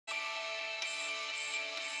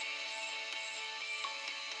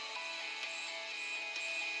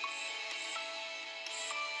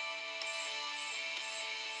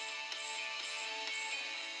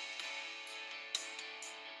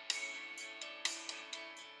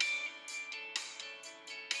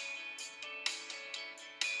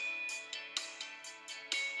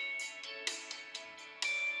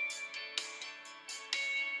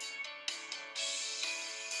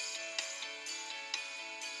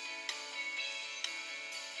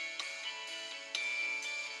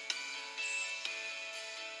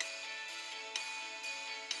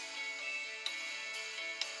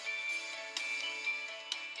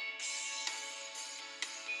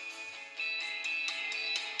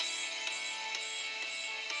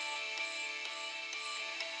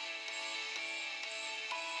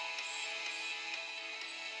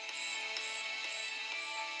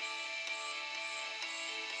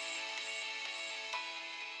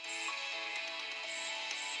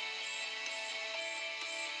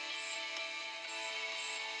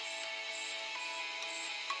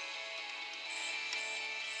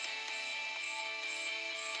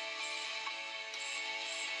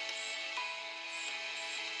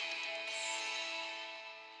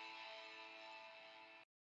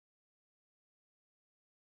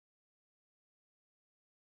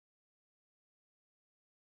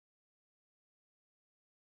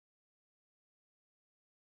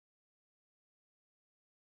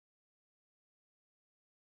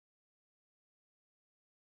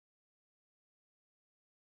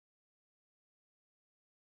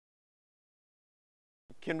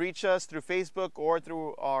can reach us through Facebook or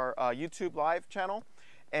through our YouTube live channel,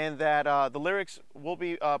 and that the lyrics will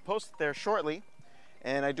be posted there shortly.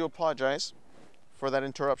 And I do apologize for that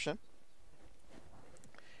interruption.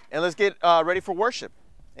 And let's get ready for worship.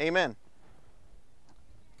 Amen.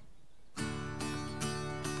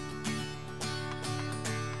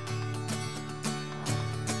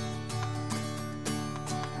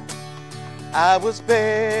 I was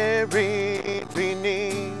buried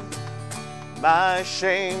beneath my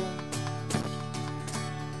shame.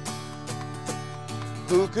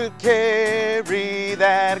 Who could carry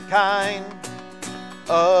that kind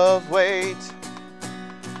of weight?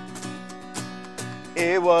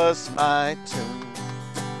 It was my tomb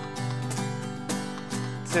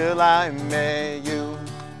till I met you.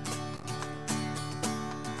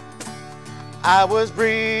 I was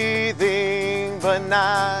breathing but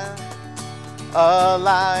not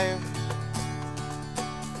alive.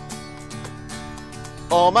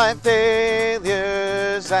 All my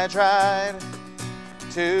failures I tried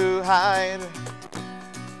to hide.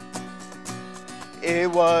 It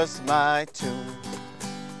was my tomb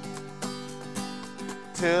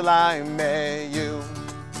till I met you.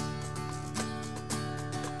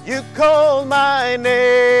 You called my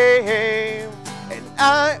name and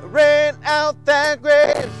I ran out that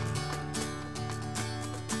grave.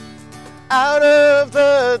 Out of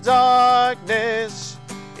the darkness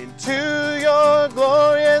into your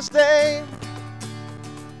glorious day.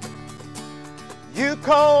 You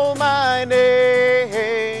called my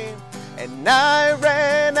name and I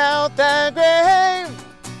ran out that grave.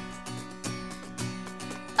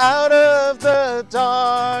 Out of the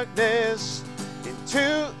darkness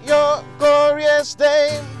into your glorious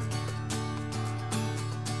day.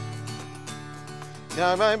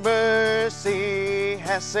 Now my mercy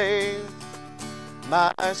has saved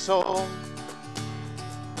my soul.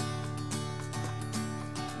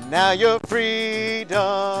 Now your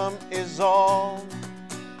freedom is all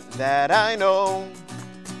that I know.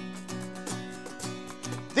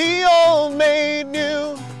 The old made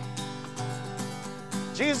new,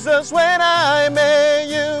 Jesus, when I met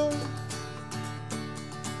you.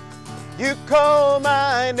 You called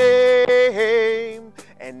my name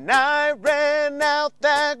and I ran out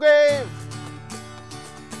that grave.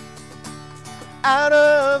 Out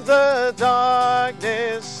of the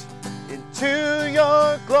darkness into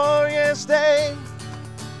your glorious day.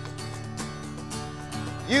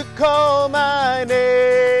 You called my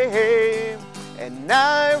name and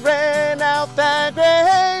I ran out that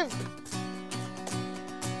grave.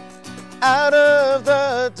 Out of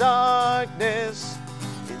the darkness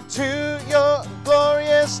into your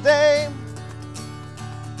glorious day.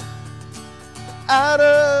 Out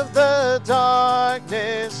of the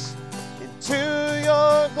darkness to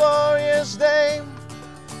your glorious day.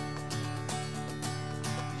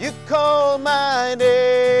 You called my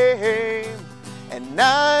name and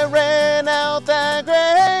I ran out that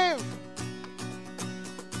grave.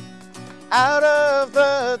 Out of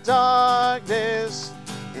the darkness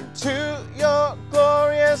into your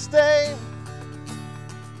glorious day.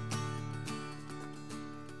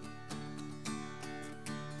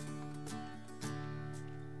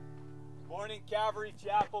 Morning, Calvary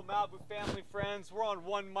Chapel, Malibu family, friends. We're on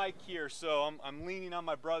one mic here, so I'm leaning on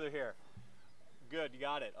my brother here. Good, you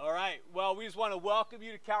got it. All right, well, we just want to welcome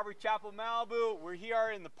you to Calvary Chapel, Malibu. We're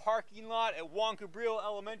here in the parking lot at Juan Cabrillo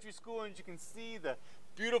Elementary School, and as you can see the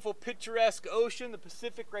beautiful picturesque ocean, the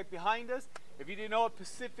Pacific right behind us. If you didn't know what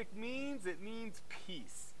Pacific means, it means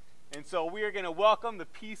peace. And so we are going to welcome the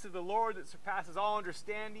peace of the Lord that surpasses all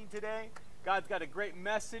understanding today. God's got a great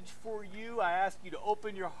message for you. I ask you to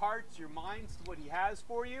open your hearts, your minds to what He has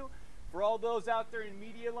for you. For all those out there in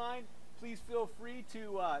Media Line, please feel free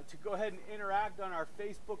to go ahead and interact on our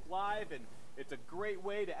Facebook Live. And it's a great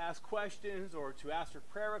way to ask questions or to ask your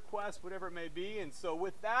prayer requests, whatever it may be. And so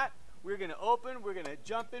with that, we're going to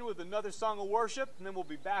jump in with another song of worship, and then we'll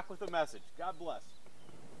be back with a message. God bless.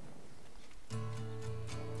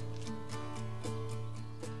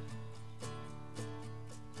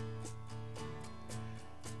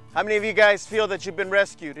 How many of you guys feel that you've been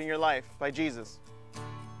rescued in your life by Jesus?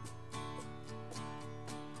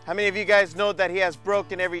 How many of you guys know that He has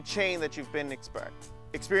broken every chain that you've been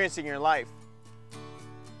experiencing in your life?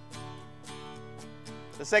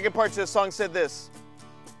 The second part to the song said this: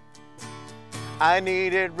 I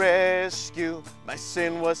needed rescue My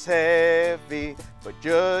sin was heavy, but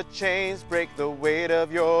your chains break the weight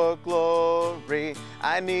of your glory.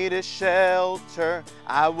 I needed shelter,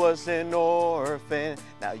 I was an orphan.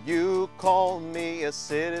 Now you call me a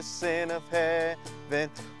citizen of heaven.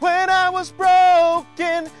 When I was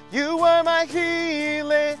broken, you were my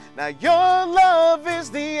healing. Now your love is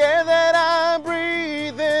the air that I'm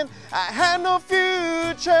breathing. I had no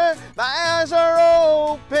future, my eyes are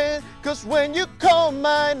open, 'cause when you call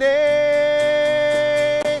my name,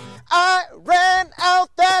 I ran out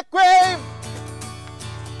that grave,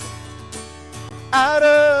 out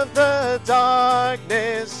of the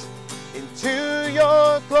darkness, into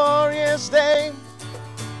your glorious day.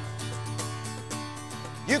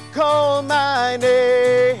 You called my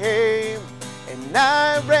name, and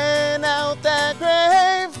I ran out that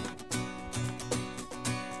grave,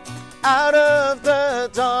 out of the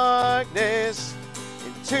darkness,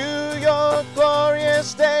 into your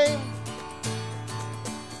glorious day.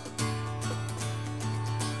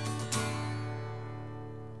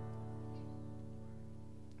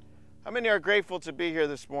 How many are grateful to be here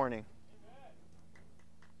this morning?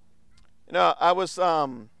 You know, I was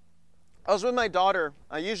with my daughter.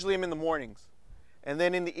 I usually am in the mornings, and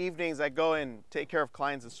then in the evenings I go and take care of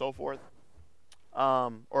clients and so forth,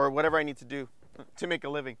 or whatever I need to do to make a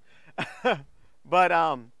living. But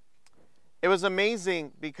it was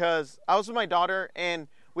amazing because I was with my daughter, and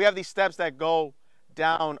we have these steps that go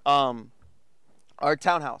down our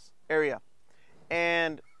townhouse area,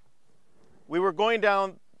 and we were going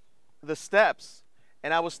down the steps,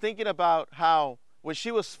 and I was thinking about how when she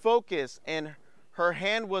was focused and her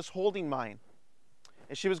hand was holding mine,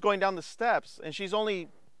 and she was going down the steps, and she's only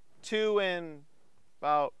 2 and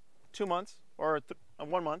about 2 months or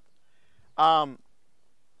 1 month.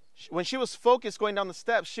 When she was focused going down the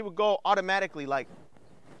steps, she would go automatically like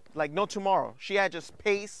no tomorrow. She had just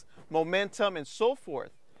pace, momentum, and so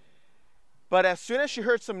forth. But as soon as she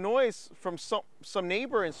heard some noise from some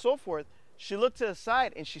neighbor and so forth, she looked to the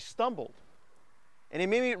side and she stumbled. And it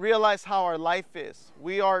made me realize how our life is.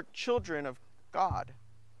 We are children of God.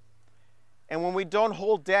 And when we don't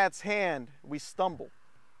hold Dad's hand, we stumble.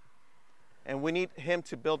 And we need Him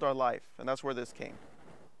to build our life. And that's where this came.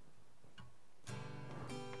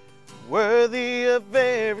 Worthy of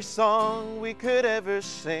every song we could ever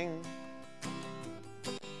sing,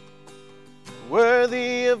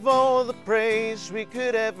 worthy of all the praise we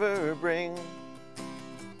could ever bring,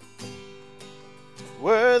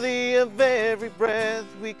 worthy of every breath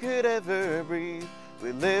we could ever breathe.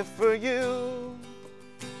 We live for you.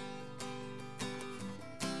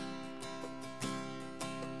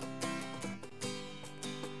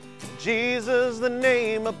 Jesus, the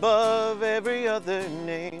name above every other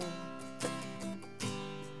name.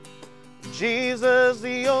 Jesus,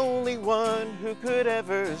 the only one who could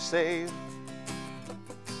ever save.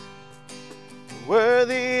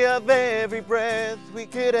 Worthy of every breath we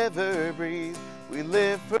could ever breathe. We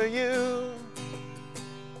live for you.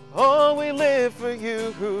 Oh, we live for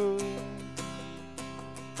you.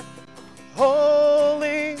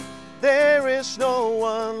 Holy, there is no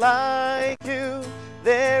one like you.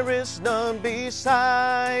 There is none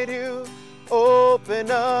beside you. Open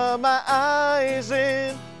up my eyes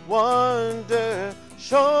in wonder.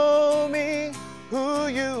 Show me who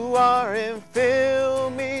you are and fill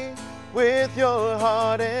me with your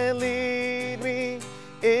heart and lead me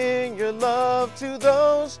in your love to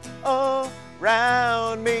those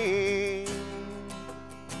around me.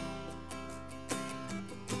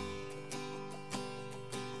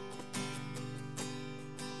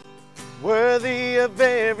 Worthy of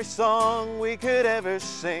every song we could ever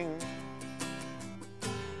sing,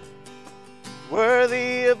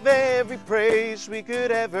 worthy of every praise we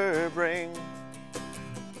could ever bring,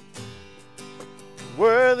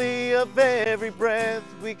 worthy of every breath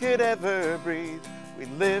we could ever breathe. We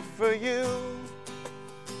live for you.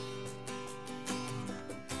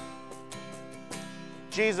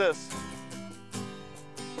 Jesus,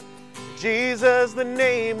 Jesus, the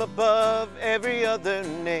name above every other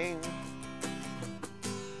name.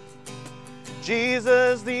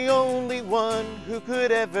 Jesus, the only one who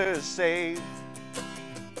could ever save.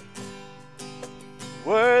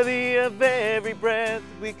 Worthy of every breath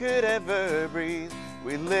we could ever breathe.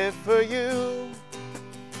 We live for you.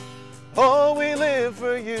 Oh, we live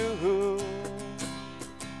for you.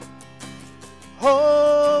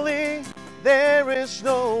 Holy, there is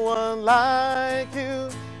no one like you.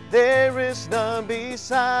 There is none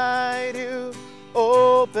beside you.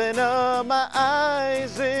 Open up my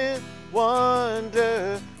eyes in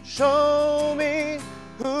wonder. Show me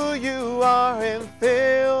who you are and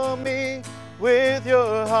fill me with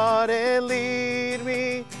your heart and lead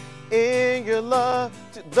me in your love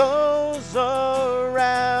to those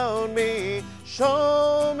around me.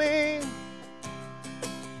 Show me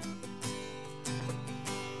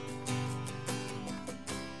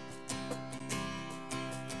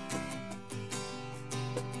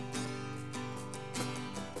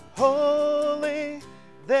holy,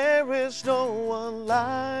 there is no one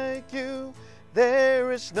like you.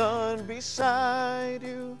 There is none beside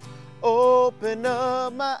you. Open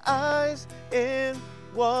up my eyes in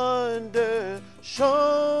wonder.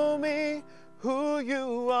 Show me who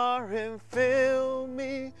you are and fill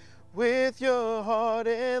me with your heart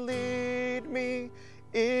and lead me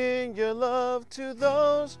in your love to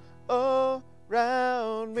those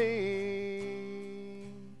around me.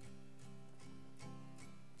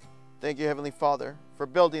 Thank you, Heavenly Father, for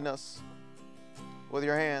building us with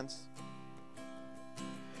your hands.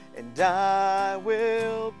 And I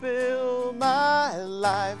will build my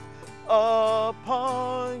life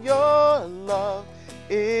upon your love.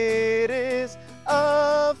 It is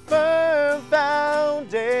a firm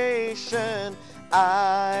foundation.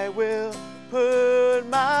 I will put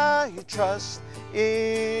my trust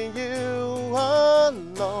in you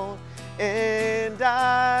alone, and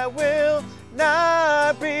I will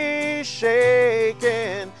not be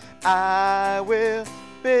shaken. I will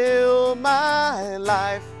build my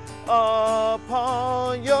life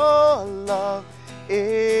upon your love.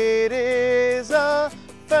 It is a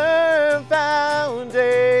firm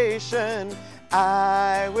foundation.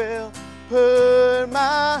 I will put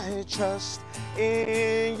my trust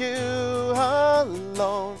in you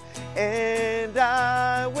alone, and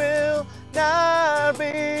I will not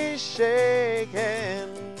be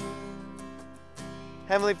shaken.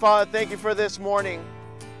 Heavenly Father, thank you for this morning.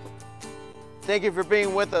 Thank you for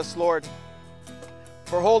being with us, Lord,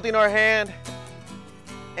 for holding our hand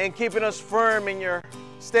and keeping us firm in your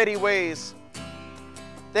steady ways.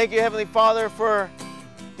 Thank you, Heavenly Father, for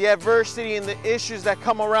the adversity and the issues that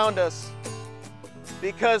come around us,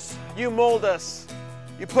 because you mold us.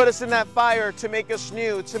 You put us in that fire to make us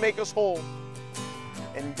new, to make us whole.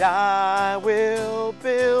 And I will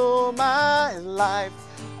build my life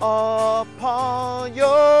upon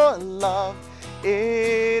your love.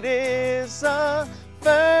 It is a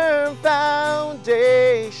firm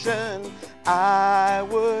foundation. I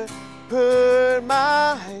would put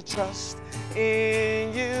my trust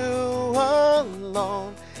in you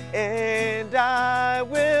alone, and I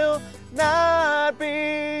will not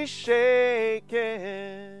be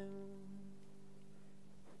shaken.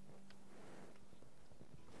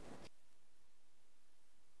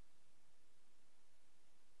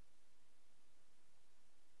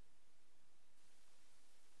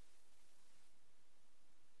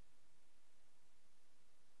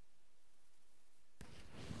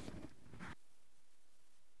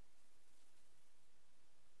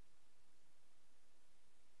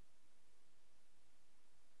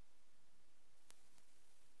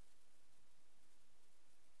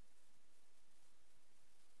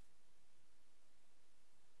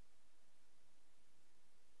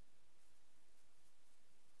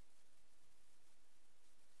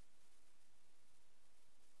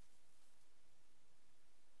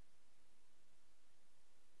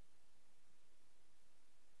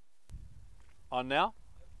 On now?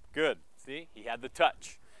 Good. See, he had the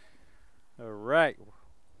touch. All right.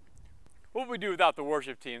 What would we do without the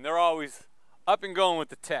worship team? They're always up and going with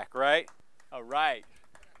the tech, right? All right.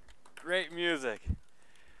 Great music.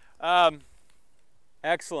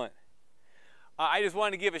 Excellent. I just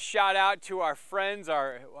wanted to give a shout out to our friends,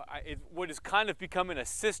 what is kind of becoming a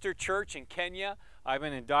sister church in Kenya. I've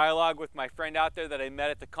been in dialogue with my friend out there that I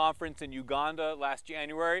met at the conference in Uganda last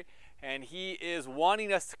January, and he is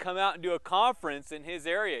wanting us to come out and do a conference in his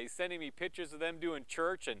area. He's sending me pictures of them doing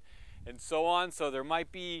church and so on. So there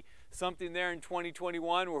might be something there in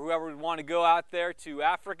 2021 where whoever would want to go out there to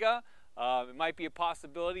Africa, it might be a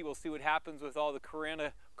possibility. We'll see what happens with all the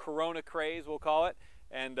corona craze, we'll call it,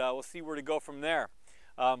 and we'll see where to go from there.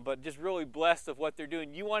 But just really blessed of what they're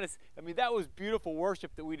doing. You want to, I mean, that was beautiful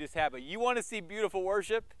worship that we just had, but you want to see beautiful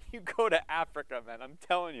worship? You go to Africa, man. I'm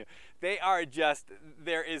telling you, they are just,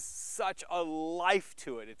 there is such a life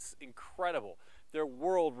to it. It's incredible. Their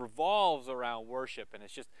world revolves around worship, and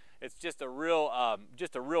it's just a real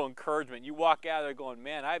encouragement. You walk out of there going,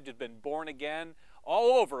 man, I've just been born again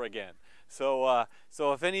all over again. So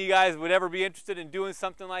if any of you guys would ever be interested in doing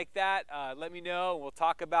something like that, let me know. We'll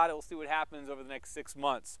talk about it. We'll see what happens over the next 6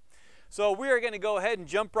 months. So we are going to go ahead and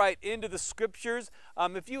jump right into the scriptures.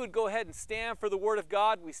 If you would go ahead and stand for the Word of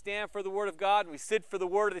God. We stand for the Word of God, and we sit for the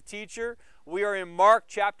Word of the teacher. We are in Mark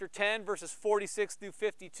chapter 10, verses 46 through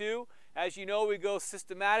 52. As you know, we go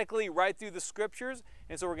systematically right through the scriptures,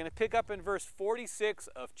 and so we're going to pick up in verse 46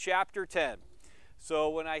 of chapter 10. So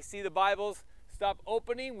when I see the Bibles stop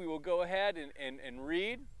opening, we will go ahead and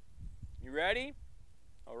read. You ready?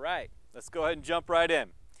 All right, let's go ahead and jump right in.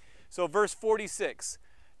 So verse 46,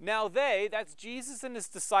 now they, that's Jesus and his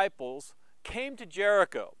disciples, came to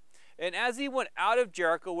Jericho. And as he went out of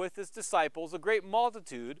Jericho with his disciples, a great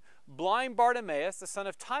multitude, blind Bartimaeus, the son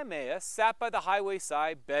of Timaeus, sat by the highway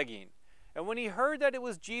side begging. And when he heard that it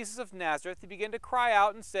was Jesus of Nazareth, he began to cry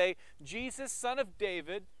out and say, Jesus, son of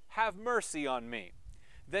David, have mercy on me.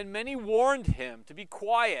 Then many warned him to be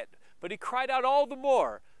quiet, but he cried out all the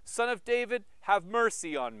more, Son of David, have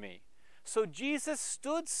mercy on me. So Jesus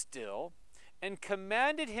stood still and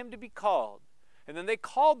commanded him to be called. And then they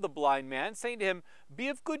called the blind man, saying to him, be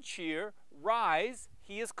of good cheer, rise,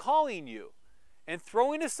 he is calling you. And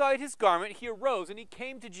throwing aside his garment, he arose and he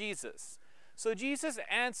came to Jesus. So Jesus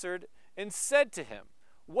answered and said to him,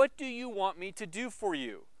 what do you want me to do for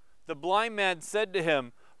you? The blind man said to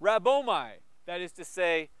him, Rabboni, that is to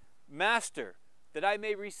say, Master, that I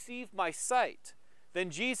may receive my sight. Then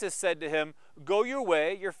Jesus said to him, go your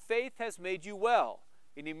way, your faith has made you well.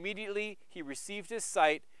 And immediately he received his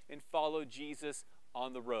sight and followed Jesus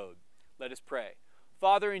on the road. Let us pray.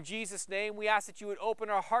 Father, in Jesus' name, we ask that you would open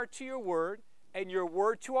our heart to your word and your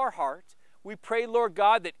word to our heart. We pray, Lord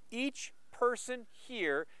God, that each person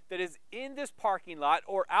here that is in this parking lot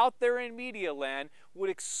or out there in media land would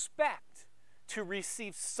expect to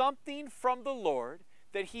receive something from the Lord,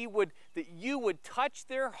 that you would touch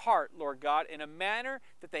their heart, Lord God, in a manner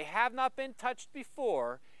that they have not been touched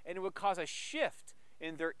before, and it would cause a shift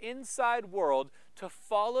in their inside world to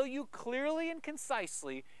follow you clearly and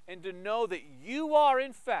concisely, and to know that you are,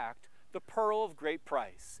 in fact, the pearl of great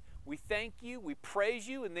price. We thank you, we praise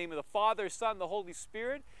you in the name of the Father, Son, and the Holy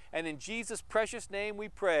Spirit, and in Jesus' precious name we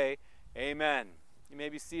pray, amen. You may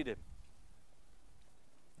be seated.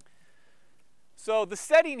 So the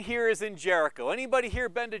setting here is in Jericho. Anybody here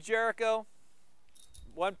been to Jericho?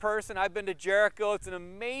 One person. I've been to Jericho. It's an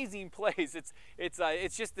amazing place.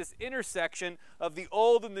 It's just this intersection of the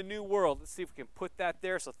old and the new world. Let's see if we can put that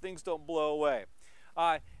there so things don't blow away.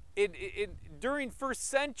 During first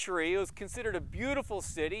century, it was considered a beautiful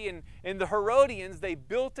city, and the Herodians, they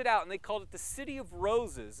built it out and they called it the City of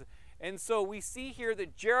Roses. And so we see here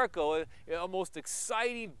that Jericho, a most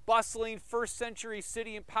exciting, bustling first century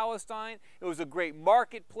city in Palestine. It was a great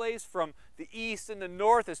marketplace from the east and the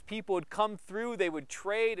north. As people would come through, they would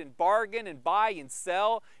trade and bargain and buy and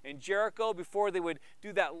sell in Jericho before they would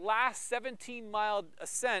do that last 17-mile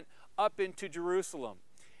ascent up into Jerusalem.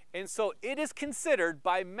 And so it is considered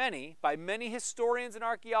by many historians and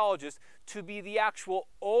archaeologists, to be the actual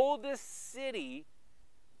oldest city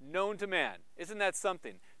known to man. Isn't that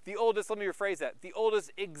something? The oldest, let me rephrase that, the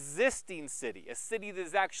oldest existing city, a city that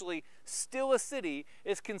is actually still a city,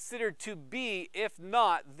 is considered to be, if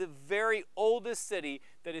not, the very oldest city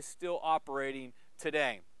that is still operating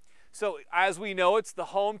today. So as we know, it's the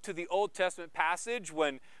home to the Old Testament passage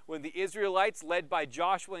when the Israelites, led by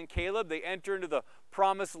Joshua and Caleb, they enter into the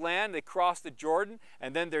promised land, they cross the Jordan,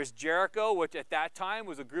 and then there's Jericho, which at that time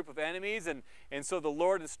was a group of enemies, and so the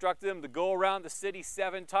Lord instructed them to go around the city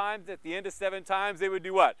 7 times. At the end of 7 times, they would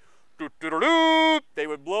do what? They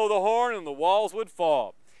would blow the horn and the walls would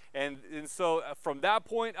fall. And so from that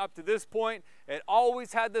point up to this point, it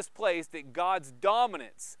always had this place that God's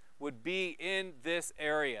dominance would be in this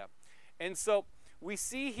area. And so we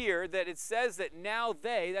see here that it says that now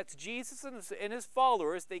that's Jesus and his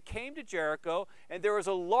followers, they came to Jericho, and there was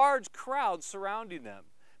a large crowd surrounding them.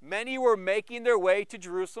 Many were making their way to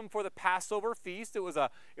Jerusalem for the Passover feast. It was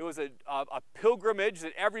a pilgrimage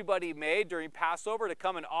that everybody made during Passover to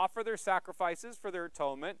come and offer their sacrifices for their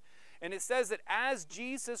atonement. And it says that as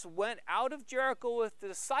Jesus went out of Jericho with the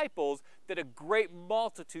disciples, that a great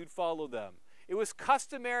multitude followed them. It was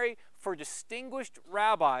customary for distinguished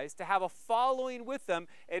rabbis to have a following with them,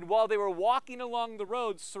 and while they were walking along the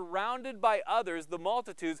road, surrounded by others, the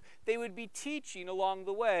multitudes, they would be teaching along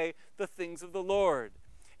the way the things of the Lord.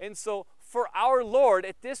 And so for our Lord,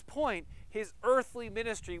 at this point, his earthly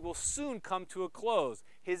ministry will soon come to a close.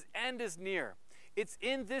 His end is near. It's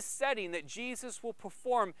in this setting that Jesus will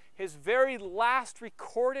perform his very last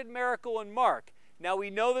recorded miracle in Mark. Now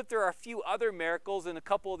we know that there are a few other miracles in a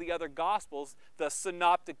couple of the other Gospels, the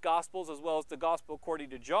Synoptic Gospels as well as the Gospel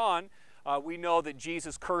according to John. We know that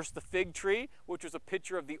Jesus cursed the fig tree, which was a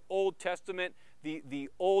picture of the Old Testament, the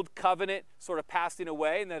Old Covenant sort of passing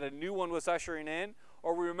away, and that a new one was ushering in.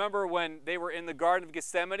 or we remember when they were in the Garden of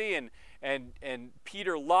Gethsemane and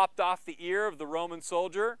Peter lopped off the ear of the Roman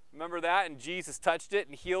soldier. Remember that? And Jesus touched it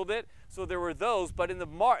and healed it. So there were those, but in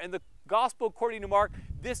the Gospel according to Mark,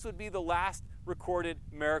 this would be the last recorded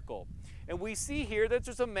miracle. And we see here that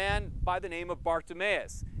there's a man by the name of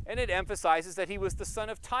Bartimaeus, and it emphasizes that he was the son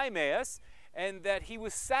of Timaeus and that he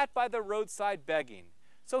was sat by the roadside begging.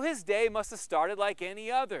 So his day must have started like any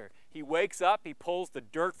other. He wakes up, he pulls the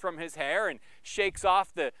dirt from his hair and shakes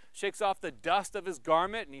off the dust of his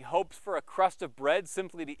garment, and he hopes for a crust of bread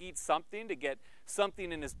simply to eat something, to get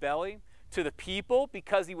something in his belly. To the people,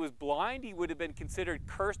 because he was blind, he would have been considered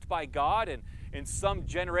cursed by God, and some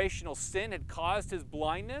generational sin had caused his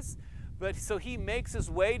blindness. But so he makes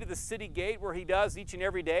his way to the city gate, where he does each and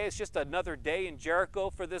every day. It's just another day in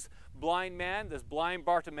Jericho for this blind man, this blind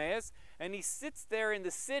Bartimaeus. And he sits there in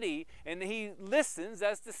the city and he listens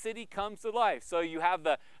as the city comes to life. So you have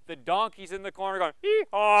the donkeys in the corner going,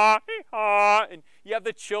 hee-haw, hee-haw. And you have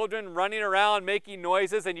the children running around making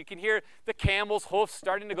noises, and you can hear the camel's hoofs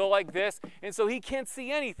starting to go like this. And so he can't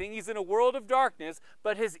see anything. He's in a world of darkness,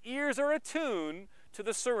 but his ears are attuned to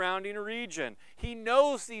the surrounding region. He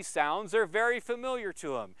knows these sounds. They're very familiar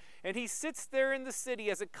to him. And he sits there in the city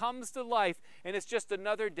as it comes to life, and it's just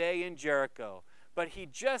another day in Jericho. But he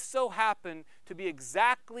just so happened to be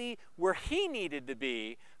exactly where he needed to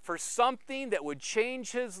be for something that would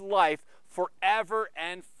change his life forever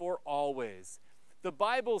and for always. The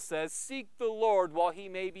Bible says, "Seek the Lord while he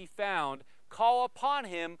may be found. Call upon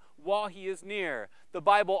him while he is near." The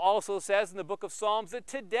Bible also says in the book of Psalms that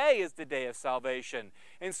today is the day of salvation.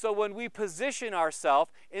 And so when we position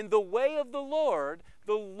ourselves in the way of the Lord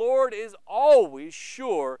is always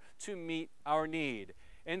sure to meet our need.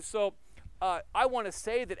 And so I want to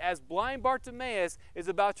say that as blind Bartimaeus is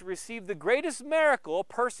about to receive the greatest miracle a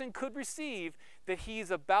person could receive, that he's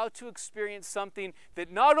about to experience something that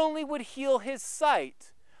not only would heal his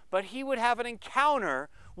sight, but he would have an encounter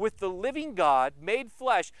with the living God made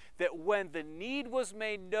flesh, that when the need was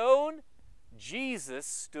made known, Jesus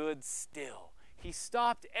stood still. He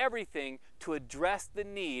stopped everything to address the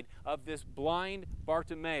need of this blind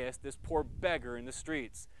Bartimaeus, this poor beggar in the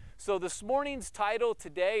streets. So this morning's title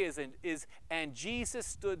today is "And Jesus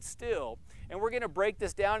Stood Still." And we're going to break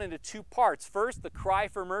this down into two parts. First, the cry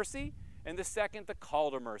for mercy, and the second, the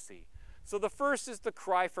call to mercy. So the first is the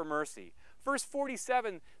cry for mercy. Verse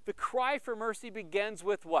 47, the cry for mercy begins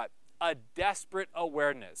with what? A desperate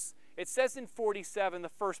awareness. It says in 47, the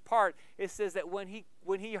first part, it says that when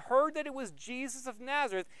he heard that it was Jesus of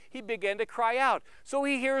Nazareth, he began to cry out. So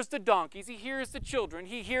he hears the donkeys, he hears the children,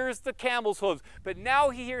 he hears the camel's hooves, but now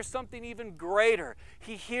he hears something even greater.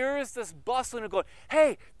 He hears this bustling and going,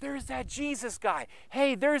 hey, there's that Jesus guy.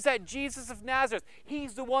 Hey, there's that Jesus of Nazareth.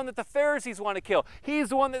 He's the one that the Pharisees want to kill. He's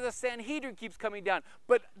the one that the Sanhedrin keeps coming down.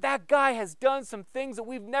 But that guy has done some things that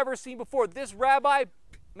we've never seen before. This rabbi,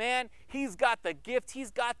 man, he's got the gift, he's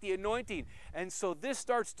got the anointing. And so this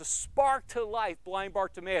starts to spark to life blind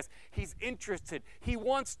Bartimaeus. He's interested. He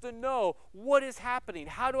wants to know what is happening.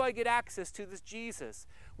 How do I get access to this Jesus?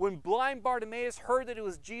 When blind Bartimaeus heard that it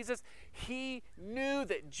was Jesus, he knew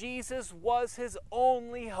that Jesus was his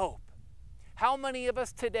only hope. How many of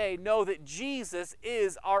us today know that Jesus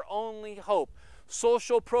is our only hope?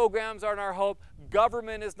 Social programs aren't our hope.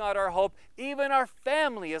 Government is not our hope. Even our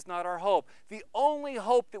family is not our hope. The only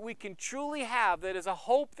hope that we can truly have, that is a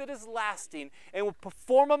hope that is lasting and will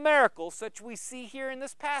perform a miracle, such we see here in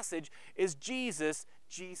this passage, is Jesus,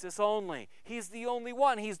 Jesus only. He's the only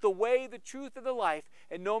one. He's the way, the truth, and the life,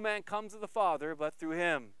 and no man comes to the Father but through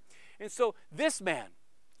him. And so this man,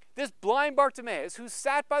 this blind Bartimaeus, who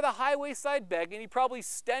sat by the highway side begging, he probably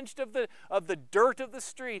stenched of the dirt of the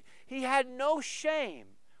street, he had no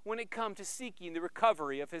shame when it come to seeking the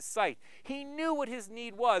recovery of his sight. He knew what his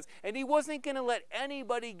need was, and he wasn't going to let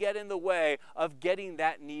anybody get in the way of getting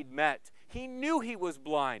that need met. He knew he was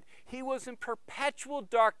blind. He was in perpetual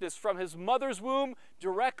darkness from his mother's womb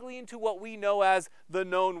directly into what we know as the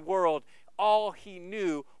known world. All he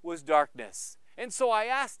knew was darkness. And so I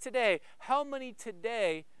ask today, how many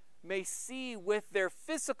today may see with their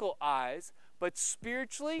physical eyes, but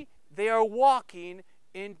spiritually they are walking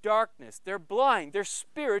in darkness? They're blind. They're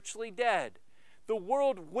spiritually dead. The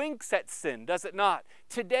world winks at sin, does it not?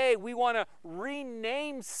 Today we want to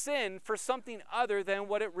rename sin for something other than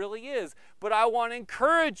what it really is. But I want to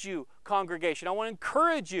encourage you, congregation, I want to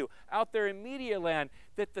encourage you out there in media land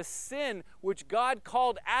that the sin which God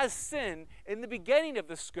called as sin in the beginning of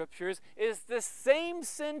the scriptures is the same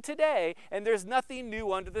sin today, and there's nothing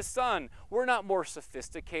new under the sun. We're not more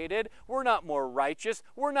sophisticated. We're not more righteous.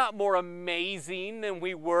 We're not more amazing than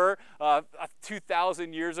we were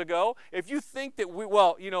 2,000 years ago. If you think that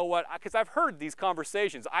well, you know what, because I've heard these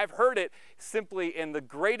conversations. I've heard it simply in the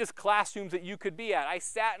greatest classrooms that you could be at. I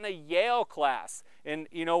sat in a Yale class, and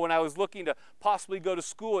you know, when I was looking to possibly go to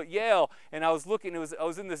school at Yale, and I was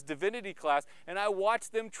in this divinity class, and I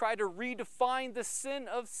watched them try to redefine the sin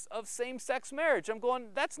of same-sex marriage. I'm going,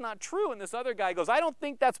 that's not true. And this other guy goes, I don't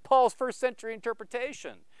think that's Paul's first century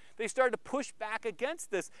interpretation. They started to push back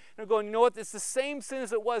against this. And I'm going, you know what? It's the same sin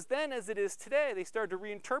as it was then as it is today. They started to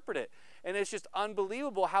reinterpret it. And it's just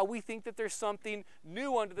unbelievable how we think that there's something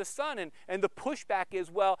new under the sun. And the pushback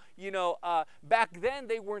is, well, you know, back then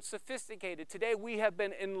they weren't sophisticated. Today we have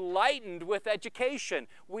been enlightened with education.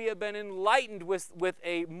 We have been enlightened with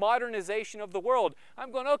a modernization of the world.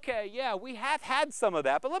 I'm going, okay, yeah, we have had some of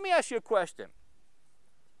that. But let me ask you a question.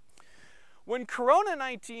 When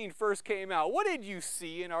Corona-19 first came out, what did you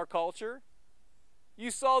see in our culture? You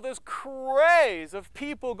saw this craze of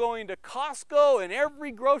people going to Costco and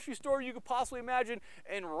every grocery store you could possibly imagine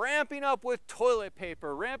and ramping up with toilet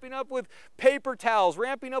paper, ramping up with paper towels,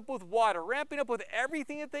 ramping up with water, ramping up with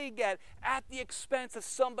everything that they get at the expense of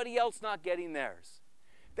somebody else not getting theirs.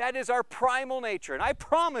 That is our primal nature. And I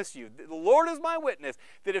promise you, the Lord is my witness,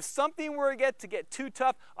 that if something were to get too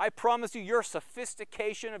tough, I promise you your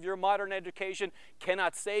sophistication of your modern education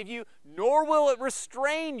cannot save you, nor will it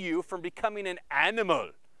restrain you from becoming an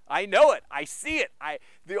animal. I know it. I see it.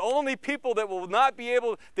 The only people that will not be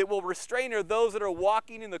able, that will restrain are those that are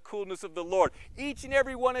walking in the coolness of the Lord. Each and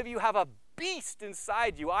every one of you have a beast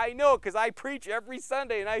inside you. I know, because I preach every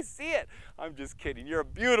Sunday and I see it. I'm just kidding. You're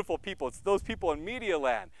beautiful people. It's those people in media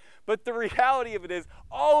land. But the reality of it is,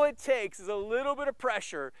 all it takes is a little bit of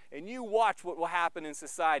pressure, and you watch what will happen in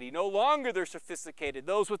society. No longer they're sophisticated.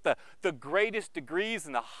 Those with the greatest degrees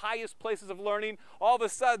and the highest places of learning, all of a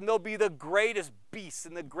sudden they'll be the greatest beasts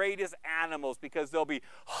and the greatest animals, because they'll be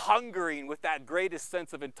hungering with that greatest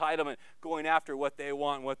sense of entitlement, going after what they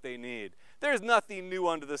want and what they need. There's nothing new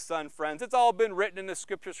under the sun, friends. It's all been written in the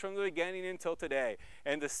scriptures from the beginning until today.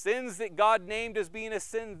 And the sins that God named as being a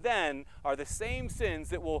sin then are the same sins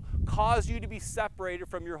that will cause you to be separated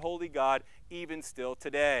from your holy God even still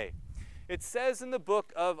today. It says in the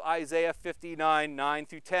book of Isaiah 59, 9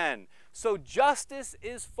 through 10, "So justice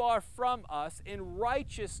is far from us, and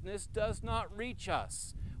righteousness does not reach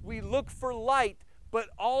us. We look for light, but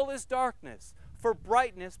all is darkness. For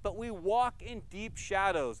brightness, but we walk in deep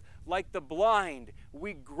shadows. Like the blind,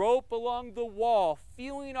 we grope along the wall,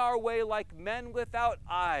 feeling our way like men without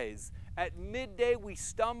eyes. At midday we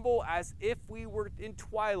stumble as if we were in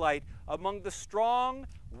twilight. Among the strong,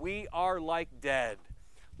 we are like dead."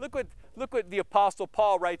 Look what the Apostle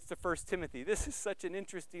Paul writes to 1 Timothy. This is such an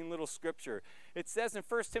interesting little scripture. It says in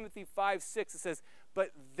 1 Timothy 5:6, it says, "But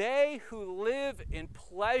they who live in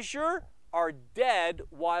pleasure are dead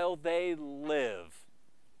while they live."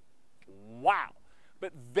 Wow.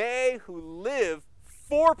 But they who live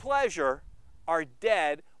for pleasure are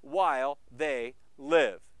dead while they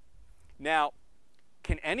live. Now,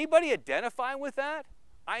 can anybody identify with that?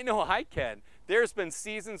 I know I can. There's been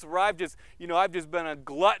seasons where I've just been a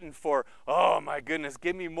glutton for, oh my goodness,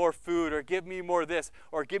 give me more food, or give me more this,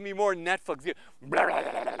 or give me more Netflix,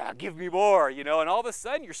 give me more, and all of a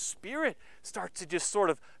sudden your spirit starts to just sort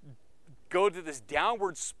of go to this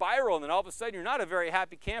downward spiral, and then all of a sudden you're not a very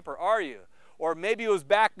happy camper, are you? Or maybe it was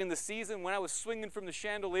back in the season when I was swinging from the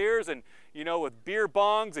chandeliers and, with beer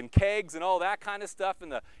bongs and kegs and all that kind of stuff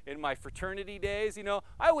in my fraternity days,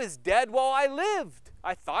 I was dead while I lived.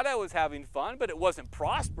 I thought I was having fun, but it wasn't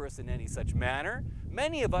prosperous in any such manner.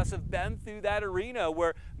 Many of us have been through that arena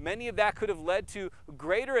where many of that could have led to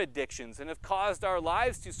greater addictions and have caused our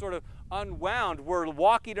lives to sort of unwound. We're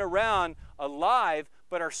walking around alive,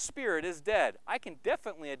 but our spirit is dead. I can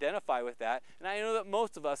definitely identify with that, and I know that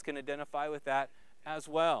most of us can identify with that as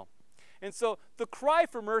well. And so the cry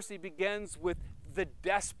for mercy begins with the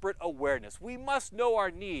desperate awareness. We must know our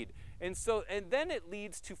need. And then it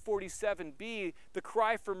leads to 47b, the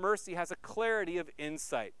cry for mercy has a clarity of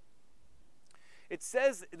insight. It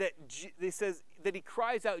says that he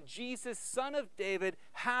cries out, "Jesus, Son of David,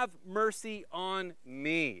 have mercy on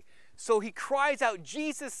me." So he cries out,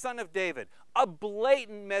 "Jesus, Son of David," a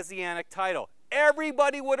blatant messianic title.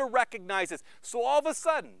 Everybody would have recognized this. So all of a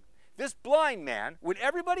sudden, this blind man, when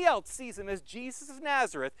everybody else sees him as Jesus of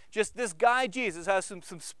Nazareth, just this guy Jesus has some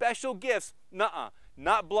special gifts, nuh-uh.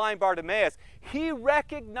 not blind Bartimaeus. He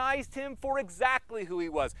recognized him for exactly who he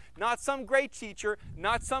was. Not some great teacher,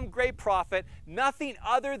 not some great prophet, nothing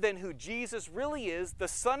other than who Jesus really is, the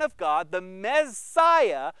Son of God, the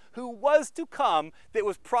Messiah who was to come, that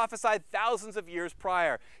was prophesied thousands of years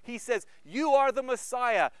prior. He says, "You are the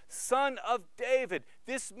Messiah, Son of David."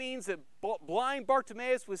 This means that blind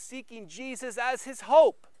Bartimaeus was seeking Jesus as his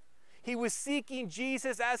hope. He was seeking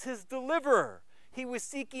Jesus as his deliverer. He was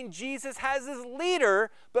seeking Jesus as his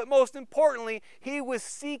leader, but most importantly, he was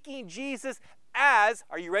seeking Jesus as,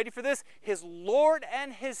 are you ready for this? His Lord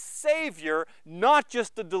and his Savior, not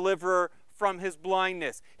just the deliverer from his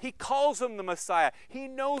blindness. He calls him the Messiah. He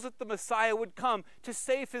knows that the Messiah would come to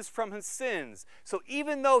save him from his sins. So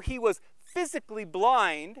even though he was physically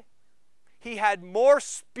blind, he had more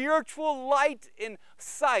spiritual light in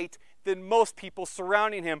sight than most people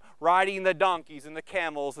surrounding him, riding the donkeys and the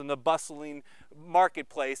camels in the bustling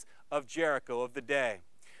marketplace of Jericho of the day.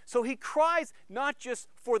 So he cries not just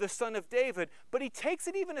for the Son of David, but he takes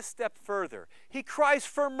it even a step further. He cries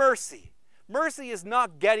for mercy. Mercy is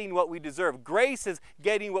not getting what we deserve. Grace is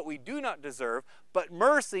getting what we do not deserve, but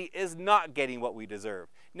mercy is not getting what we deserve.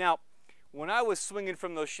 Now, when I was swinging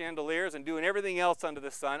from those chandeliers and doing everything else under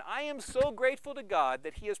the sun, I am so grateful to God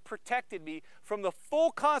that he has protected me from the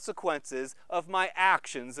full consequences of my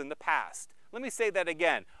actions in the past. Let me say that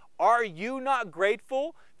again. Are you not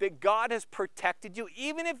grateful that God has protected you,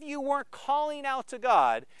 even if you weren't calling out to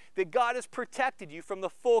God, that God has protected you from the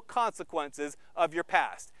full consequences of your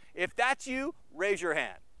past? If that's you, raise your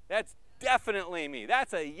hand. That's definitely me.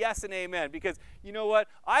 That's a yes and amen, because you know what?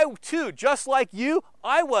 I too, just like you,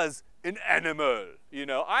 I was an animal. You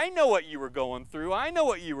know, I know what you were going through. I know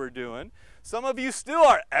what you were doing. Some of you still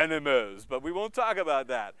are animals, but we won't talk about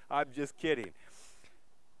that. I'm just kidding.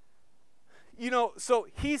 You know, so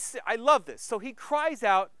I love this. So he cries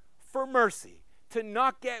out for mercy, to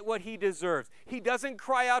not get what he deserves. He doesn't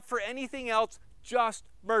cry out for anything else, just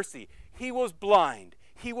mercy. He was blind.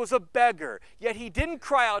 He was a beggar, yet he didn't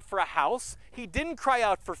cry out for a house. He didn't cry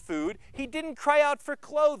out for food. He didn't cry out for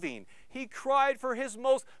clothing. He cried for his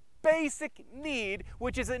most basic need,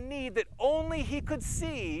 which is a need that only he could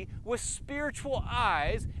see with spiritual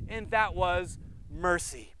eyes, and that was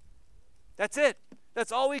mercy. That's it.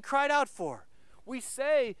 That's all he cried out for. We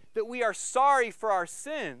say that we are sorry for our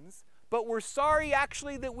sins, but we're sorry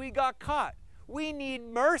actually that we got caught. We need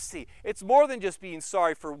mercy. It's more than just being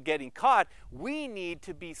sorry for getting caught. We need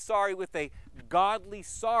to be sorry with a godly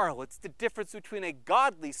sorrow. It's the difference between a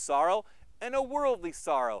godly sorrow and a worldly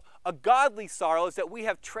sorrow. A godly sorrow is that we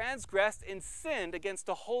have transgressed and sinned against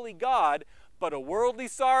a holy God, but a worldly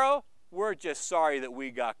sorrow, we're just sorry that we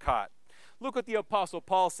got caught. Look what the Apostle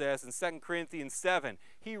Paul says in 2 Corinthians 7.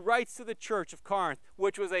 He writes to the church of Corinth,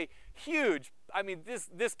 which was a huge,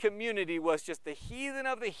 this community was just the heathen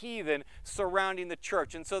of the heathen surrounding the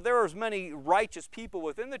church. And so there was many righteous people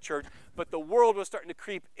within the church, but the world was starting to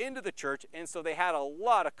creep into the church, and so they had a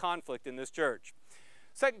lot of conflict in this church.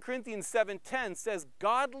 2 Corinthians 7:10 says,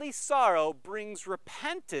 "Godly sorrow brings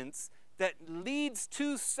repentance that leads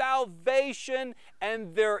to salvation,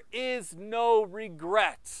 and there is no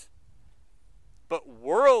regret. But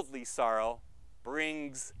worldly sorrow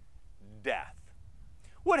brings death."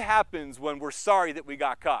 What happens when we're sorry that we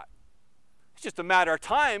got caught? It's just a matter of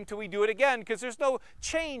time till we do it again, because there's no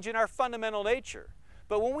change in our fundamental nature.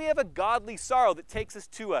 But when we have a godly sorrow that takes us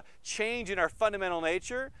to a change in our fundamental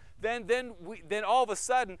nature, then all of a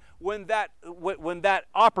sudden, when that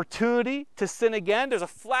opportunity to sin again, there's a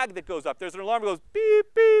flag that goes up. There's an alarm that goes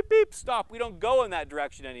beep, beep, beep, stop. We don't go in that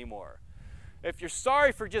direction anymore. If you're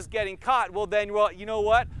sorry for just getting caught, well, you know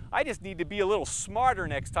what? I just need to be a little smarter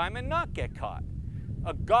next time and not get caught.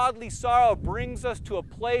 A godly sorrow brings us to a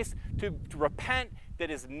place to repent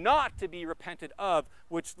that is not to be repented of,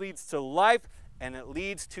 which leads to life, and it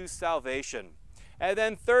leads to salvation. And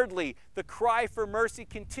then thirdly, the cry for mercy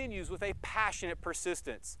continues with a passionate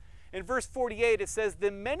persistence. In verse 48, it says,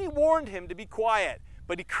 "Then many warned him to be quiet,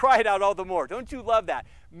 but he cried out all the more." Don't you love that?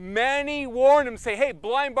 Many warned him, say, "Hey,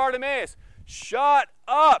 blind Bartimaeus, shut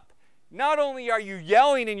up." Not only are you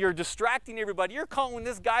yelling and you're distracting everybody, you're calling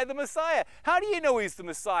this guy the Messiah. How do you know he's the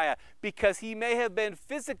Messiah? Because he may have been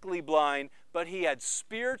physically blind, but he had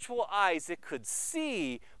spiritual eyes that could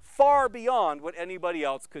see far beyond what anybody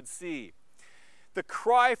else could see. The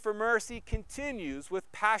cry for mercy continues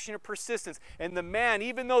with passionate persistence. And the man,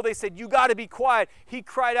 even though they said, "You got to be quiet," he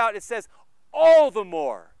cried out, it says, "All the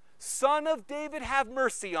more, Son of David, have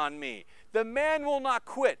mercy on me." The man will not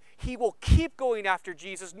quit. He will keep going after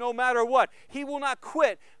Jesus no matter what. He will not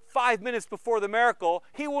quit 5 minutes before the miracle.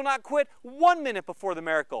 He will not quit 1 minute before the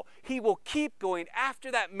miracle. He will keep going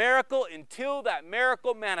after that miracle until that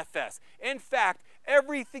miracle manifests. In fact,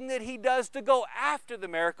 everything that he does to go after the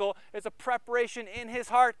miracle is a preparation in his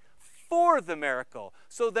heart for the miracle,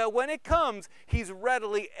 so that when it comes, he's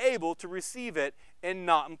readily able to receive it and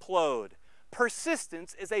not implode.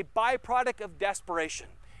 Persistence is a byproduct of desperation.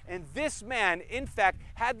 And this man, in fact,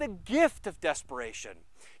 had the gift of desperation.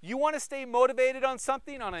 You want to stay motivated on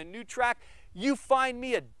something, on a new track? You find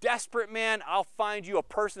me a desperate man, I'll find you a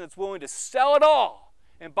person that's willing to sell it all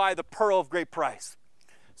and buy the pearl of great price.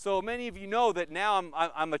 So many of you know that now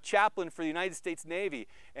I'm a chaplain for the United States Navy,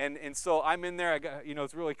 and so I'm in there.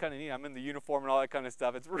 It's really kind of neat. I'm in the uniform and all that kind of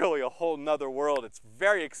stuff. It's really a whole nother world. It's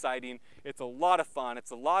very exciting. It's a lot of fun. It's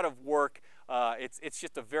a lot of work. It's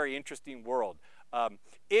just a very interesting world.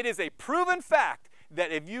 It is a proven fact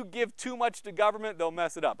that if you give too much to government, they'll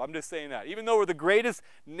mess it up. I'm just saying that. Even though we're the greatest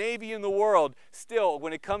Navy in the world, still,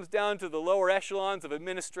 when it comes down to the lower echelons of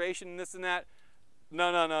administration and this and that,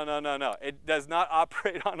 no. It does not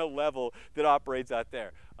operate on a level that operates out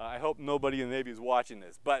there. I hope nobody in the Navy is watching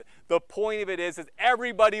this. But the point of it is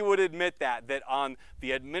everybody would admit that on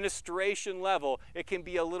the administration level, it can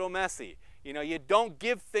be a little messy. You don't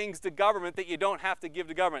give things to government that you don't have to give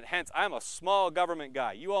to government. Hence, I'm a small government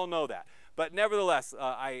guy. You all know that. But nevertheless,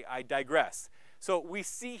 I digress. So we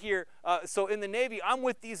see here, so in the Navy, I'm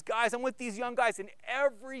with these guys, I'm with these young guys, and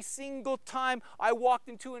every single time I walked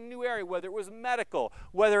into a new area, whether it was medical,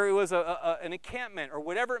 whether it was an encampment, or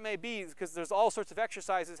whatever it may be, because there's all sorts of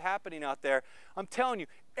exercises happening out there, I'm telling you,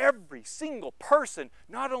 every single person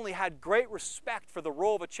not only had great respect for the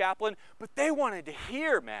role of a chaplain, but they wanted to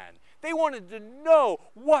hear, man. They wanted to know,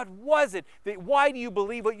 what was it? Why do you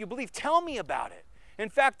believe what you believe? Tell me about it. In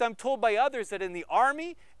fact, I'm told by others that in the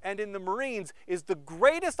Army and in the Marines is the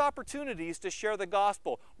greatest opportunities to share the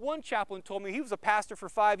gospel. One chaplain told me, he was a pastor for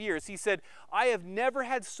 5 years, he said, I have never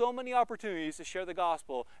had so many opportunities to share the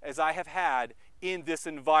gospel as I have had in this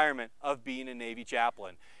environment of being a Navy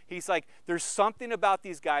chaplain. He's like, there's something about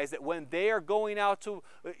these guys that when they are going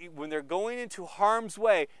when they're going into harm's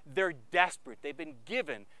way, they're desperate. They've been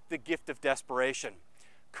given the gift of desperation.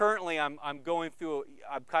 Currently, I'm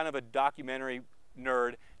kind of a documentary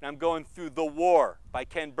nerd, and I'm going through The War by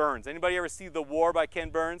Ken Burns. Anybody ever see The War by Ken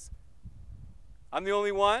Burns? I'm the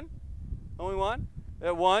only one? Only one?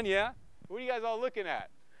 That one, yeah? What are you guys all looking at?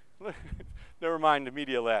 Never mind the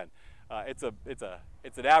media land. It's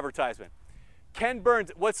an advertisement. Ken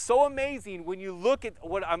Burns, what's so amazing when you look at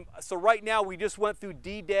so right now we just went through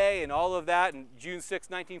D-Day and all of that in June 6,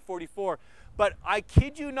 1944, but I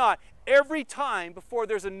kid you not, every time before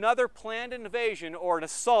there's another planned invasion or an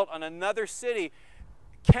assault on another city,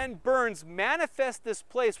 Ken Burns manifests this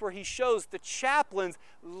place where he shows the chaplains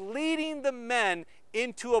leading the men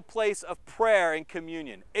into a place of prayer and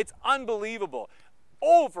communion. It's unbelievable.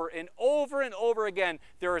 Over and over and over again,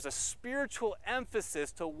 there is a spiritual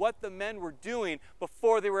emphasis to what the men were doing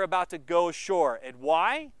before they were about to go ashore. And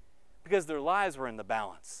why? Because their lives were in the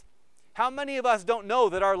balance. How many of us don't know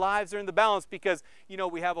that our lives are in the balance because,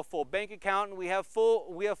 we have a full bank account and we have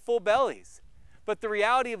full bellies. But the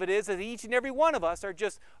reality of it is that each and every one of us are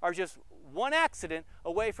just one accident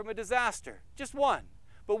away from a disaster. Just one.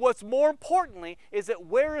 But what's more importantly is that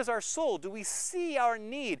where is our soul? Do we see our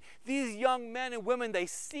need? These young men and women, they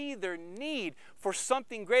see their need for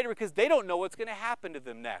something greater because they don't know what's going to happen to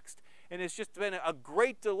them next. And it's just been a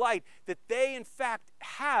great delight that they, in fact,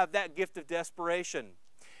 have that gift of desperation.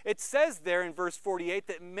 It says there in verse 48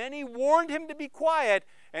 that many warned him to be quiet,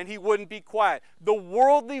 and he wouldn't be quiet. The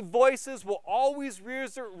worldly voices will always rear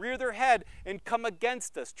their head and come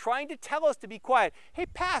against us, trying to tell us to be quiet. Hey,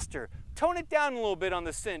 pastor, tone it down a little bit on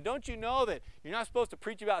the sin. Don't you know that you're not supposed to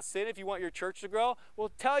preach about sin if you want your church to grow?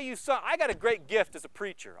 Well, tell you something. I got a great gift as a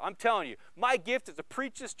preacher. I'm telling you, my gift is to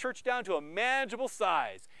preach this church down to a manageable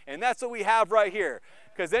size, and that's what we have right here.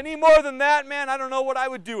 Because any more than that, man, I don't know what I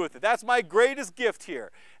would do with it. That's my greatest gift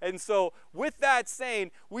here. And so with that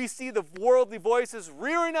saying, we see the worldly voices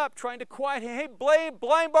rearing up, trying to quiet him. Hey,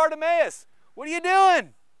 blind Bartimaeus, what are you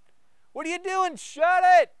doing? What are you doing? Shut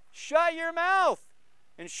it. Shut your mouth.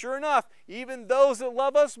 And sure enough, even those that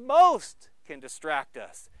love us most can distract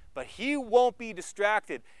us. But he won't be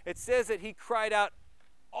distracted. It says that he cried out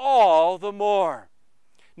all the more.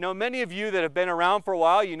 Now, many of you that have been around for a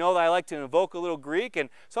while, you know that I like to invoke a little Greek, and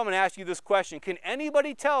so I'm going to ask you this question. Can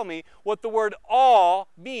anybody tell me what the word all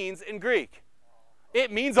means in Greek? It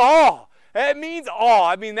means all. It means all.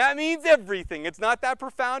 I mean, that means everything. It's not that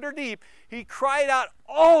profound or deep. He cried out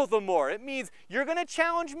all the more. It means you're going to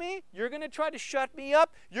challenge me. You're going to try to shut me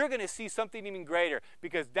up. You're going to see something even greater,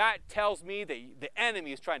 because that tells me that the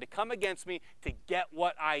enemy is trying to come against me to get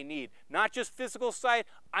what I need. Not just physical sight.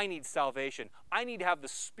 I need salvation. I need to have the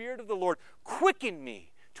Spirit of the Lord quicken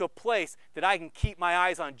me to a place that I can keep my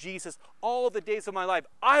eyes on Jesus all the days of my life.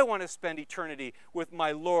 I want to spend eternity with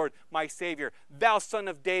my Lord, my Savior, thou Son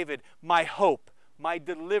of David, my hope, my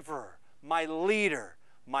deliverer, my leader,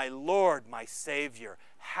 my Lord, my Savior.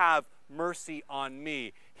 Have mercy on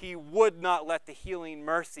me. He would not let the healing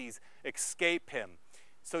mercies escape him.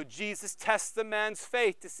 So Jesus tests the man's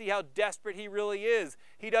faith to see how desperate he really is.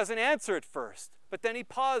 He doesn't answer at first, but then he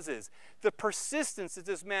pauses. The persistence that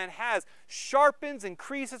this man has sharpens,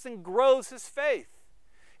 increases, and grows his faith.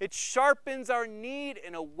 It sharpens our need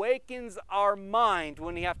and awakens our mind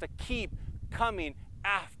when we have to keep coming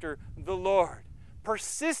after the Lord.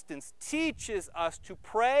 Persistence teaches us to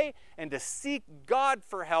pray and to seek God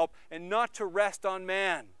for help and not to rest on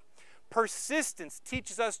man. Persistence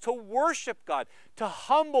teaches us to worship God, to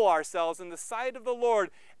humble ourselves in the sight of the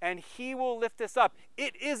Lord, and he will lift us up.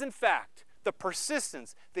 It is, in fact, the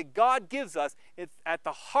persistence that God gives us at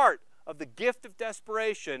the heart of the gift of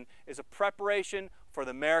desperation is a preparation for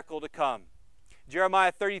the miracle to come.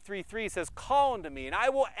 Jeremiah 33:3 says, "Call unto me, and I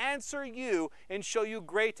will answer you and show you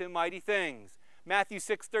great and mighty things." Matthew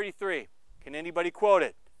 6:33. Can anybody quote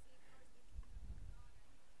it?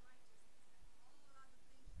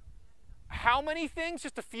 How many things?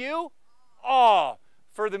 Just a few? All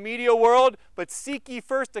for the media world, but seek ye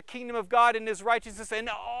first the kingdom of God and his righteousness, and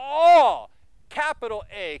all, capital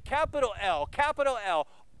A, capital L, capital L,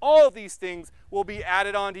 all these things will be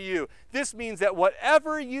added onto you. This means that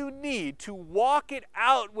whatever you need to walk it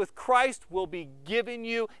out with Christ will be given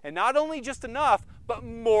you, and not only just enough, but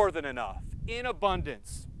more than enough, in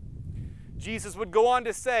abundance. Jesus would go on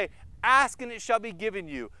to say, "Ask and it shall be given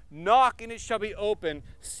you. Knock and it shall be open.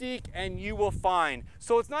 Seek and you will find."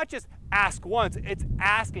 So it's not just ask once, it's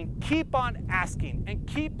ask and keep on asking and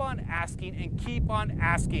keep on asking and keep on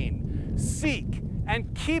asking. Seek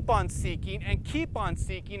and keep on seeking and keep on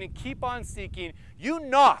seeking and keep on seeking. You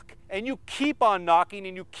knock and you keep on knocking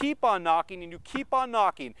and you keep on knocking and you keep on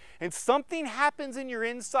knocking. And something happens in your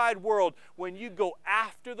inside world when you go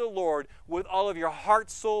after the Lord with all of your heart,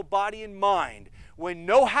 soul, body, and mind. When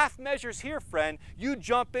no half measures here, friend, you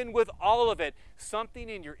jump in with all of it. Something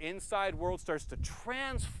in your inside world starts to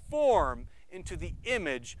transform into the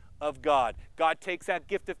image of God. God takes that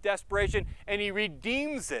gift of desperation and he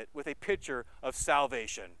redeems it with a picture of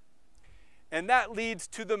salvation. And that leads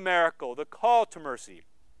to the miracle, the call to mercy.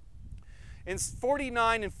 In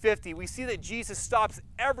 49 and 50, we see that Jesus stops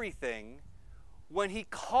everything when he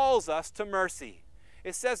calls us to mercy.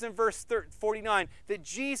 It says in verse 49 that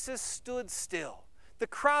Jesus stood still. The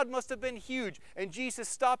crowd must have been huge, and Jesus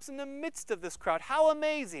stops in the midst of this crowd. How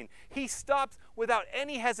amazing! He stops without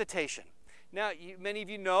any hesitation. Now, many of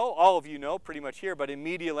you know, all of you know pretty much here, but in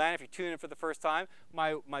Media Land, if you're tuning in for the first time,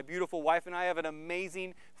 my beautiful wife and I have an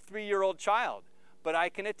amazing 3-year-old child. But I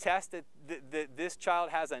can attest that this child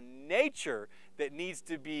has a nature that needs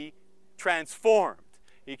to be transformed.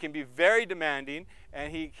 He can be very demanding,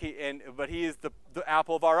 but he is the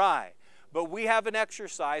apple of our eye. But we have an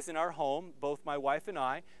exercise in our home, both my wife and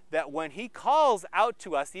I, that when he calls out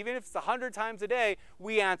to us, even if it's 100 times a day,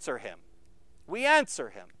 we answer him. We answer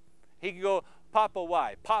him. He can go, "Papa,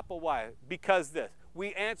 why? Papa, why? Because this."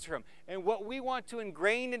 We answer him. And what we want to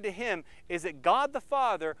ingrain into him is that God the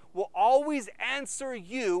Father will always answer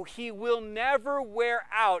you. He will never wear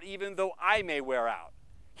out, even though I may wear out.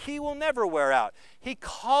 He will never wear out. He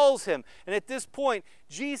calls him. And at this point,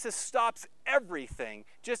 Jesus stops everything,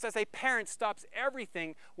 just as a parent stops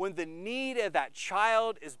everything when the need of that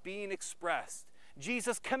child is being expressed.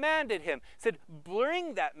 Jesus commanded him, said,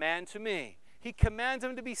 "Bring that man to me." He commands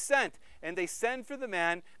him to be sent, and they send for the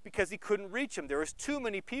man because he couldn't reach him. There was too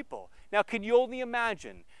many people. Now, can you only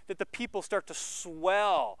imagine that the people start to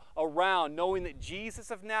swell around knowing that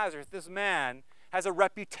Jesus of Nazareth, this man, has a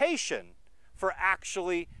reputation for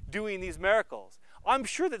actually doing these miracles? I'm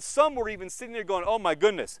sure that some were even sitting there going, "Oh my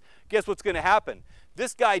goodness, guess what's going to happen?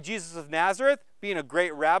 This guy, Jesus of Nazareth, being a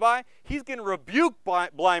great rabbi, he's going to rebuke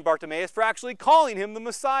blind Bartimaeus for actually calling him the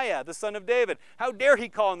Messiah, the Son of David. How dare he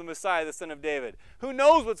call him the Messiah, the Son of David?" Who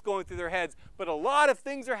knows what's going through their heads, but a lot of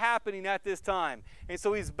things are happening at this time. And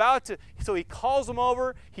so he calls him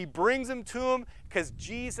over, he brings him to him, because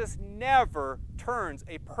Jesus never turns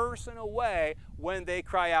a person away when they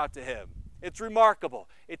cry out to him. It's remarkable.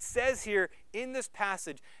 It says here in this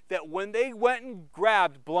passage that when they went and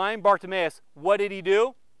grabbed blind Bartimaeus, what did he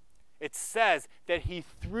do? it says that he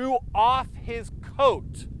threw off his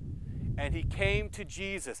coat and he came to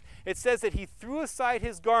Jesus. It says that he threw aside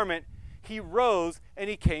his garment, he rose, and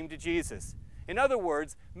he came to Jesus. In other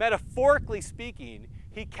words, metaphorically speaking,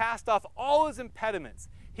 he cast off all his impediments.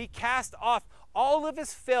 He cast off all of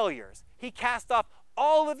his failures. He cast off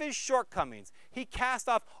all of his shortcomings. He cast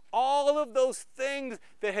off all of those things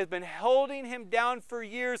that had been holding him down for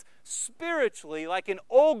years spiritually. Like an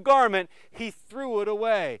old garment, he threw it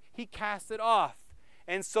away. He cast it off.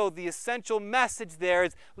 And so the essential message there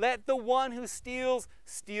is, let the one who steals,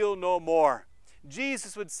 steal no more.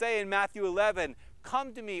 Jesus would say in Matthew 11,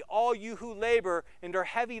 come to me, all you who labor and are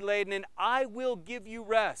heavy laden, and I will give you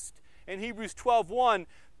rest. In Hebrews 12:1,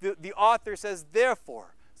 the author says,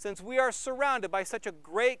 therefore, since we are surrounded by such a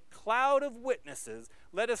great cloud of witnesses,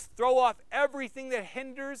 let us throw off everything that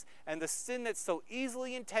hinders and the sin that so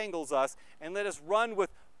easily entangles us, and let us run with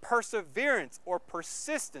perseverance or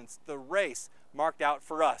persistence the race marked out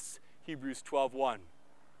for us. Hebrews 12:1.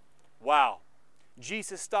 Wow.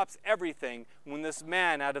 Jesus stops everything when this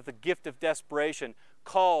man, out of the gift of desperation,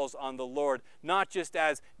 calls on the Lord, not just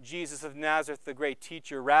as Jesus of Nazareth, the great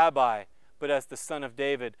teacher, rabbi, but as the Son of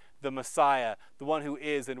David, the Messiah, the one who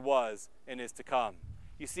is and was and is to come.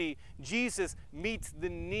 You see, Jesus meets the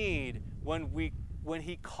need when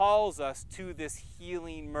he calls us to this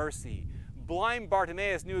healing mercy. Blind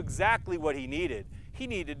Bartimaeus knew exactly what he needed. He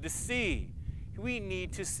needed to see. We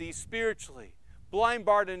need to see spiritually. Blind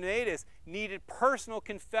Bartimaeus needed personal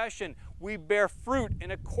confession. We bear fruit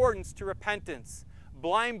in accordance to repentance.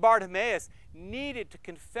 Blind Bartimaeus needed to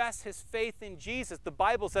confess his faith in Jesus. The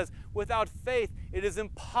Bible says, without faith, it is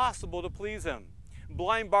impossible to please him.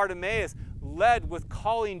 Blind Bartimaeus led with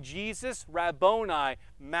calling Jesus, Rabboni,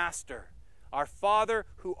 Master. Our Father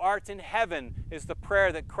who art in heaven is the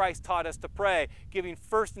prayer that Christ taught us to pray, giving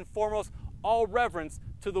first and foremost all reverence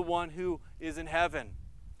to the one who is in heaven.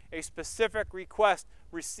 A specific request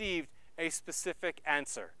received a specific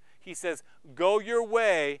answer. He says, go your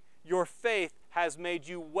way, your faith has made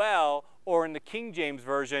you well, or in the King James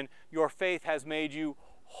Version, your faith has made you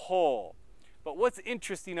whole. But what's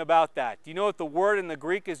interesting about that? Do you know what the word in the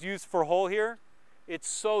Greek is used for whole here? It's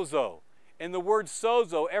sozo. And the word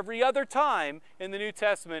sozo, every other time in the New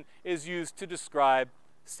Testament, is used to describe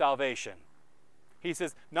salvation. He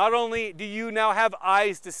says, not only do you now have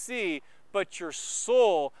eyes to see, but your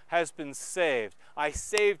soul has been saved. I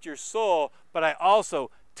saved your soul, but I also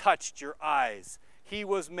touched your eyes. He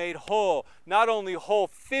was made whole, not only whole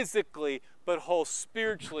physically, but whole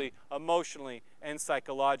spiritually, emotionally, and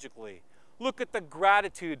psychologically. Look at the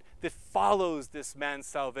gratitude that follows this man's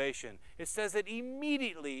salvation. It says that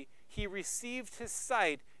immediately he received his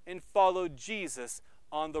sight and followed Jesus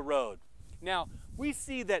on the road. Now, we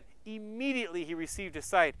see that immediately he received his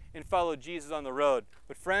sight and followed Jesus on the road.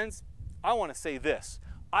 But friends, I want to say this.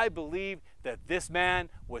 I believe that this man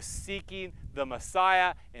was seeking the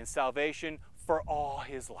Messiah and salvation for all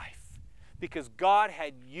his life, because God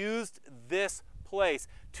had used this place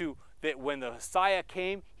that when the Messiah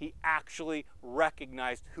came, he actually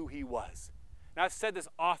recognized who he was. And I've said this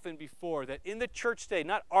often before, that in the church today,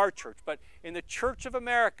 not our church, but in the Church of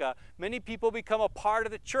America, many people become a part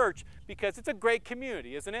of the church because it's a great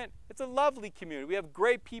community, isn't it? It's a lovely community. We have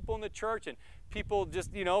great people in the church, and people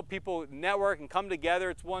just, people network and come together.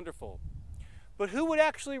 It's wonderful. But who would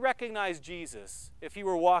actually recognize Jesus if he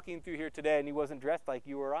were walking through here today and he wasn't dressed like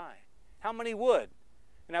you or I? How many would?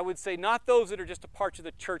 And I would say not those that are just a part of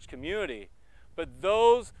the church community, but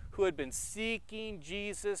those who had been seeking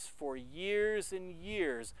Jesus for years and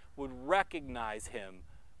years would recognize him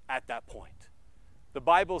at that point. The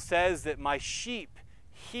Bible says that my sheep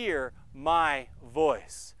hear my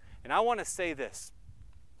voice. And I want to say this.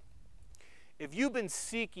 If you've been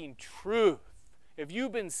seeking truth, if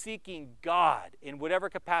you've been seeking God in whatever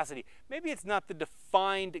capacity, maybe it's not the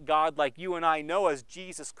defined God like you and I know as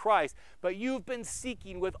Jesus Christ, but you've been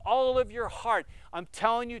seeking with all of your heart, I'm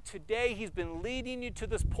telling you today, he's been leading you to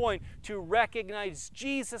this point to recognize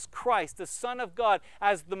Jesus Christ, the Son of God,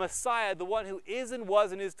 as the Messiah, the one who is and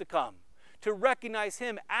was and is to come. To recognize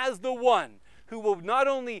him as the one who will not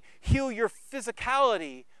only heal your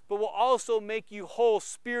physicality, but will also make you whole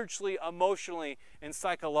spiritually, emotionally, and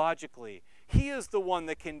psychologically. He is the one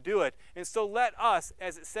that can do it. And so let us,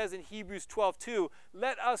 as it says in Hebrews 12:2,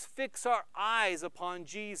 let us fix our eyes upon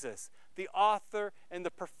Jesus, the author and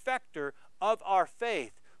the perfecter of our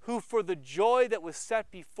faith, who for the joy that was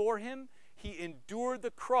set before him, he endured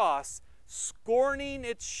the cross, scorning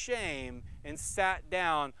its shame, and sat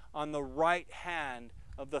down on the right hand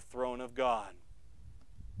of the throne of God.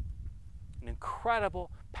 An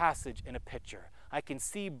incredible passage and a picture. I can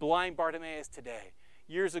see blind Bartimaeus today.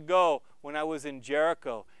 years ago when I was in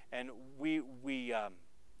Jericho, and we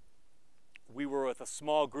were with a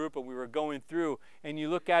small group and we were going through, and you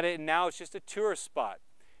look at it and now it's just a tourist spot.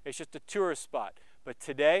 It's just a tourist spot. But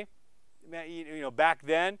today, back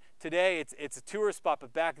then, today it's a tourist spot,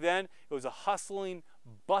 but back then it was a hustling,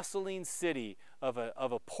 bustling city of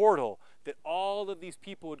a portal that all of these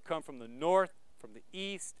people would come from the north, from the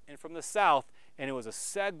east, and from the south, and it was a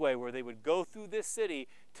segue where they would go through this city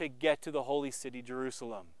to get to the holy city,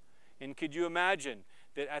 Jerusalem. And could you imagine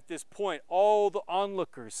that at this point, all the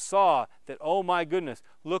onlookers saw that, oh my goodness,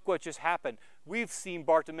 look what just happened. We've seen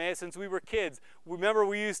Bartimaeus since we were kids. Remember,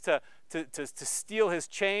 we used to steal his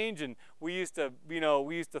change, and we used to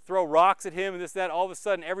throw rocks at him and this, that. All of a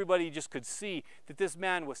sudden, everybody just could see that this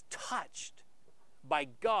man was touched by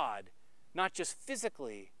God, not just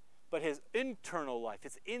physically, but his internal life,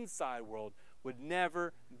 his inside world would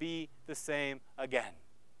never be the same again.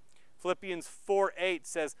 Philippians 4:8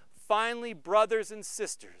 says, "Finally, brothers and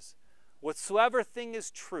sisters, whatsoever thing is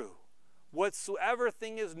true, whatsoever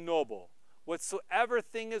thing is noble, whatsoever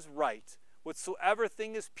thing is right, whatsoever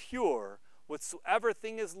thing is pure, whatsoever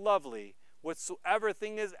thing is lovely, whatsoever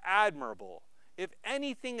thing is admirable, if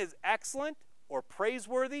anything is excellent or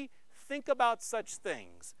praiseworthy, think about such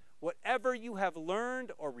things. Whatever you have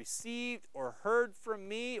learned or received or heard from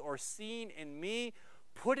me or seen in me,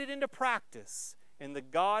 put it into practice, and the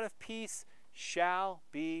God of peace shall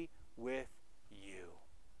be with you."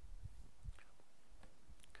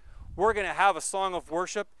 We're going to have a song of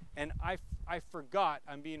worship, and I forgot,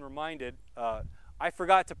 I'm being reminded, I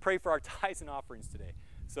forgot to pray for our tithes and offerings today.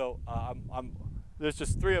 So there's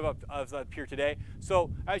just 3 of us up here today.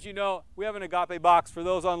 So as you know, we have an Agape box. For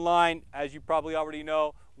those online, as you probably already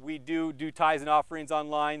know, we do tithes and offerings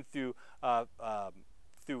online through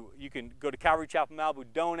you can go to Calvary Chapel Malibu,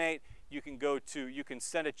 donate. You can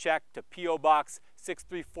send a check to P.O. Box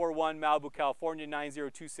 6341, Malibu, California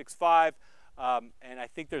 90265. And I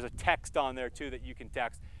think there's a text on there too that you can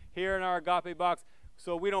text. Here in our Agape box,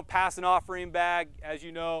 so we don't pass an offering bag, as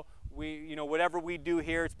you know. Whatever we do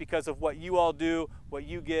here, it's because of what you all do, what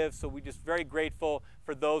you give. So we're just very grateful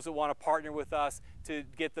for those that want to partner with us to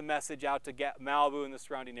get the message out to get Malibu and the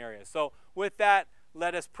surrounding areas. So with that,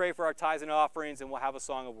 let us pray for our tithes and offerings, and we'll have a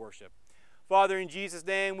song of worship. Father, in Jesus'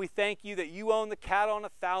 name, we thank you that you own the cattle on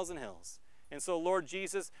 1,000 hills. And so, Lord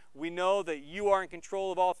Jesus, we know that you are in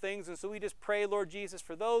control of all things. And so we just pray, Lord Jesus,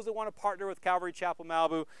 for those that want to partner with Calvary Chapel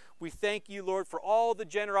Malibu. We thank you, Lord, for all the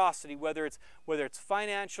generosity, whether it's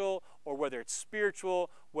financial or whether it's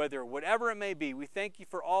spiritual, whatever it may be. We thank you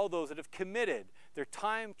for all those that have committed their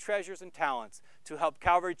time, treasures, and talents to help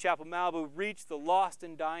Calvary Chapel Malibu reach the lost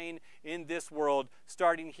and dying in this world,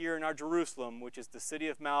 starting here in our Jerusalem, which is the city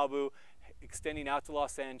of Malibu, extending out to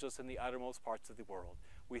Los Angeles and the uttermost parts of the world.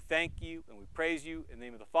 We thank you and we praise you in the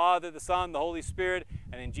name of the Father, the Son, the Holy Spirit,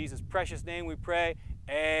 and in Jesus' precious name we pray,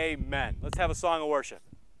 amen. Let's have a song of worship.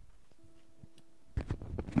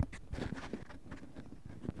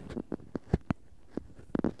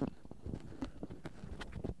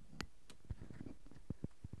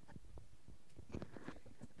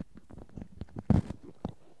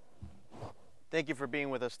 Thank you for being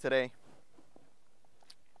with us today.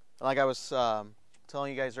 Like I was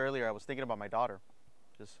telling you guys earlier, I was thinking about my daughter.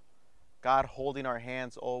 Just God holding our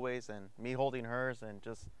hands always, and me holding hers, and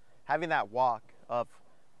just having that walk of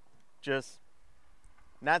just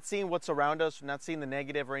not seeing what's around us, not seeing the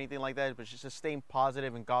negative or anything like that, but just staying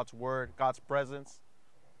positive in God's word, God's presence.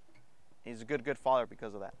 He's a good father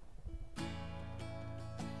because of that.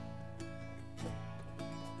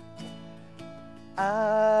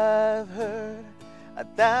 I've heard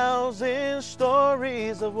 1,000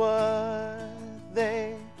 stories of what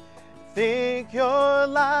they think you're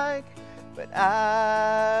like, but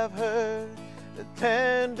I've heard the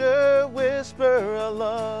tender whisper of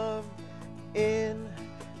love in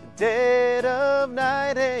the dead of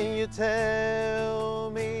night, and you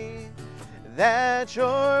tell me that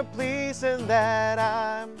you're pleased and that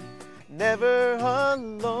I'm never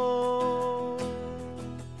alone.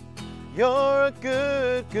 You're a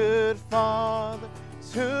good father.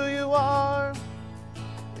 It's who you are.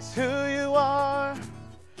 It's who you are.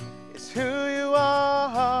 It's who you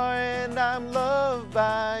are, and I'm loved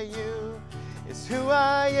by you. It's who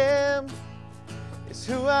I am. It's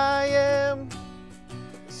who I am.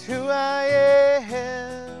 It's who I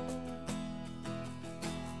am.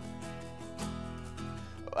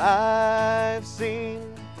 I've seen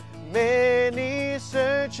many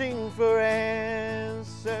searching for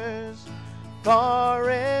answers far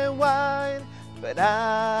and wide, but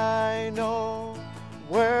I know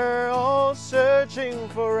we're all searching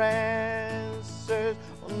for answers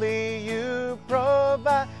only you provide.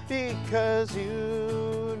 Lord, because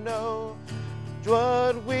you know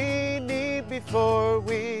what we need before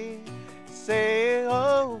we say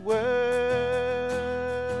a word.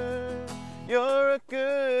 You're a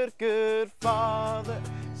good, good Father.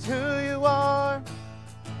 It's who you are.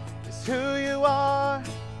 It's who you are.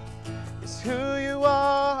 It's who you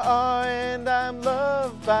are, and I'm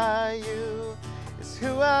loved by you. It's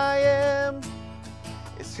who I am.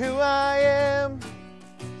 It's who I am.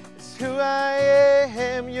 It's who I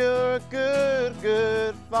am. You're a good,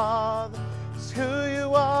 good Father. It's who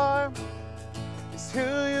you are. It's who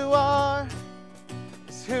you are.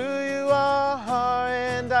 It's who you are,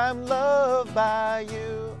 and I'm loved by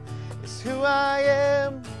you. It's who I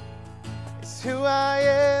am. It's who I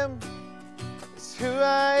am. It's who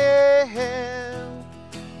I am.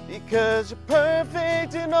 Because you're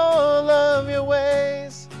perfect in all of your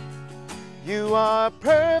ways. You are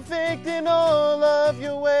perfect in all of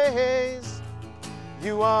your ways.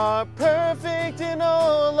 You are perfect in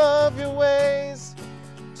all of your ways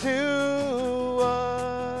to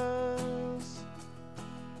us.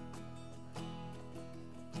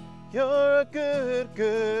 You're a good,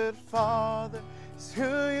 good Father. It's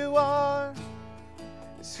who you are.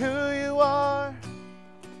 It's who you are.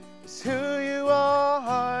 It's who you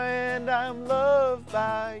are, and I'm loved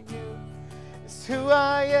by you. It's who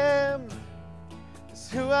I am. It's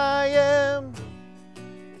who I am.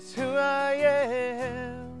 It's who I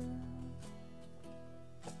am.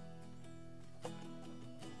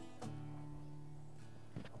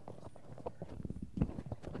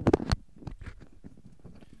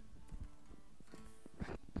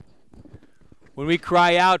 When we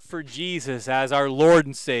cry out for Jesus as our Lord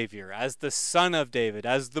and Savior, as the Son of David,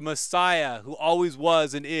 as the Messiah who always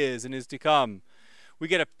was and is to come, we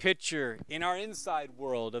get a picture in our inside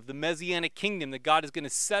world of the Messianic kingdom that God is going to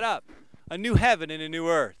set up, a new heaven and a new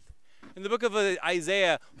earth. And the book of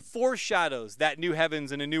Isaiah foreshadows that new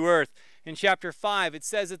heavens and a new earth. In chapter 5, it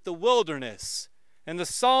says that the wilderness and the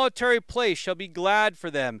solitary place shall be glad for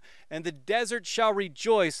them, and the desert shall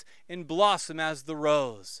rejoice and blossom as the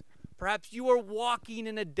rose. Perhaps you are walking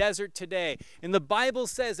in a desert today, and the Bible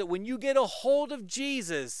says that when you get a hold of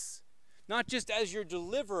Jesus, not just as your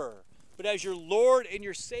deliverer, but as your Lord and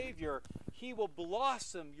your Savior, He will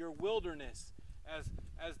blossom your wilderness as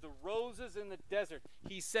the roses in the desert.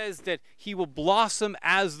 He says that He will blossom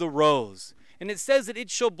as the rose. And it says that it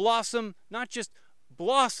shall blossom, not just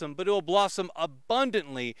blossom, but it will blossom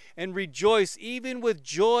abundantly and rejoice even with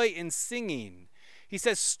joy and singing. He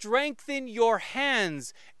says, strengthen your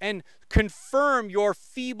hands and confirm your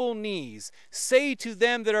feeble knees. Say to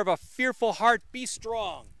them that are of a fearful heart, be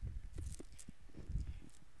strong.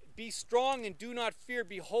 Be strong and do not fear.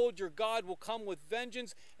 Behold, your God will come with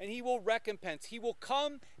vengeance, and He will recompense. He will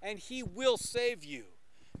come and He will save you.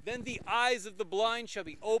 Then the eyes of the blind shall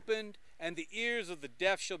be opened, and the ears of the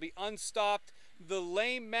deaf shall be unstopped. The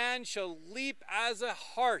lame man shall leap as a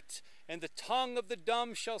hart, and the tongue of the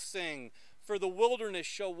dumb shall sing. For the wilderness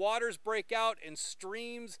shall waters break out, and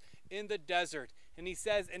streams in the desert. And he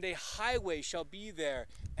says, and a highway shall be there,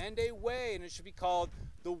 and a way, and it shall be called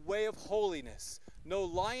the way of holiness. No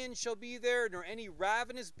lion shall be there, nor any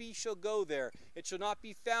ravenous beast shall go there. It shall not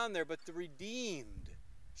be found there, but the redeemed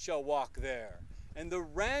shall walk there. And the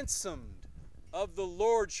ransomed of the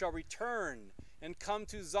Lord shall return, and come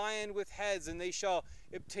to Zion with heads, and they shall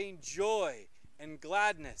obtain joy and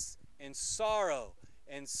gladness and sorrow,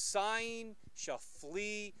 and sighing shall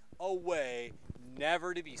flee away,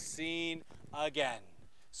 never to be seen again.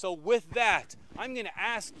 So with that, I'm going to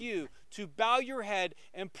ask you to bow your head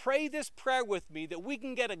and pray this prayer with me, that we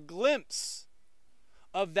can get a glimpse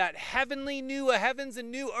of that heavenly new heavens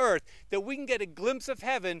and new earth, that we can get a glimpse of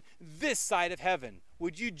heaven this side of heaven.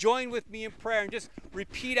 Would you join with me in prayer and just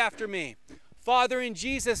repeat after me? Father, in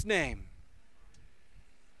Jesus' name,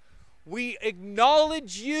 we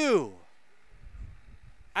acknowledge you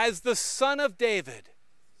as the Son of David,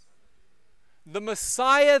 the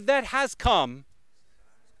Messiah that has come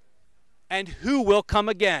and who will come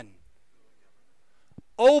again.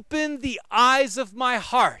 Open the eyes of my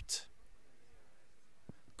heart,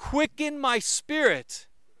 quicken my spirit,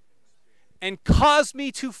 and cause me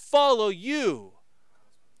to follow you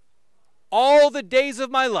all the days of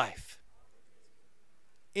my life.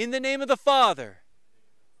 In the name of the Father,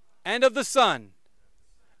 and of the Son,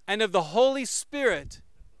 and of the Holy Spirit,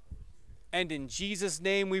 and in Jesus'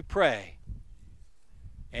 name we pray.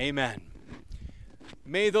 Amen.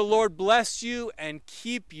 May the Lord bless you and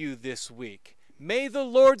keep you this week. May the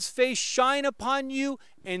Lord's face shine upon you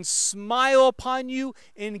and smile upon you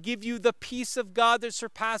and give you the peace of God that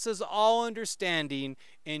surpasses all understanding.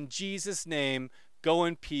 In Jesus' name, go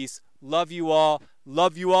in peace. Love you all.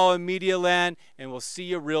 Love you all in Media Land, and we'll see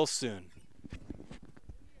you real soon.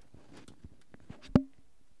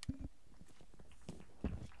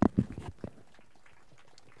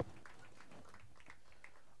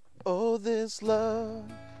 Oh, this love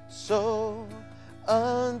so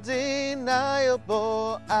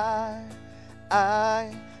undeniable, I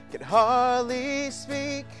can hardly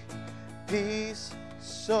speak. Peace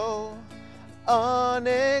so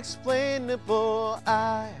unexplainable,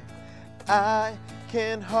 I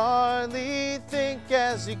can hardly think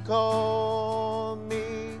as you call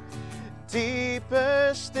me.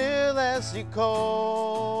 Deeper still as you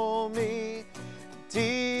call me.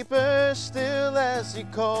 Deeper still as you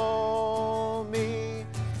call me.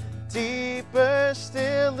 Deeper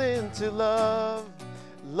still into love,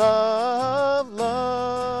 love,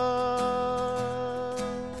 love.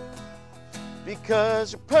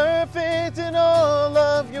 Because you're perfect in all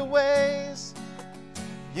of your ways.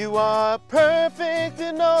 You are perfect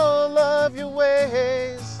in all of your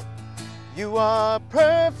ways. You are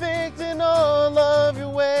perfect in all of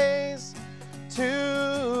your ways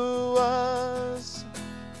to us.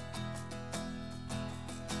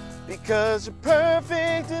 Because you're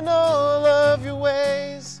perfect in all of your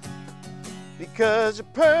ways. Because you're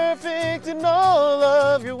perfect in all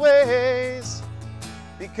of your ways.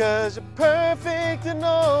 Because you're perfect in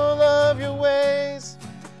all of your ways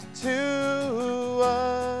to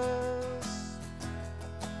us.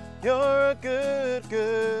 You're a good,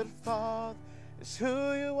 good Father. It's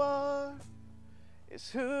who you are.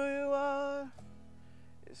 It's who you are.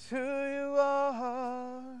 It's who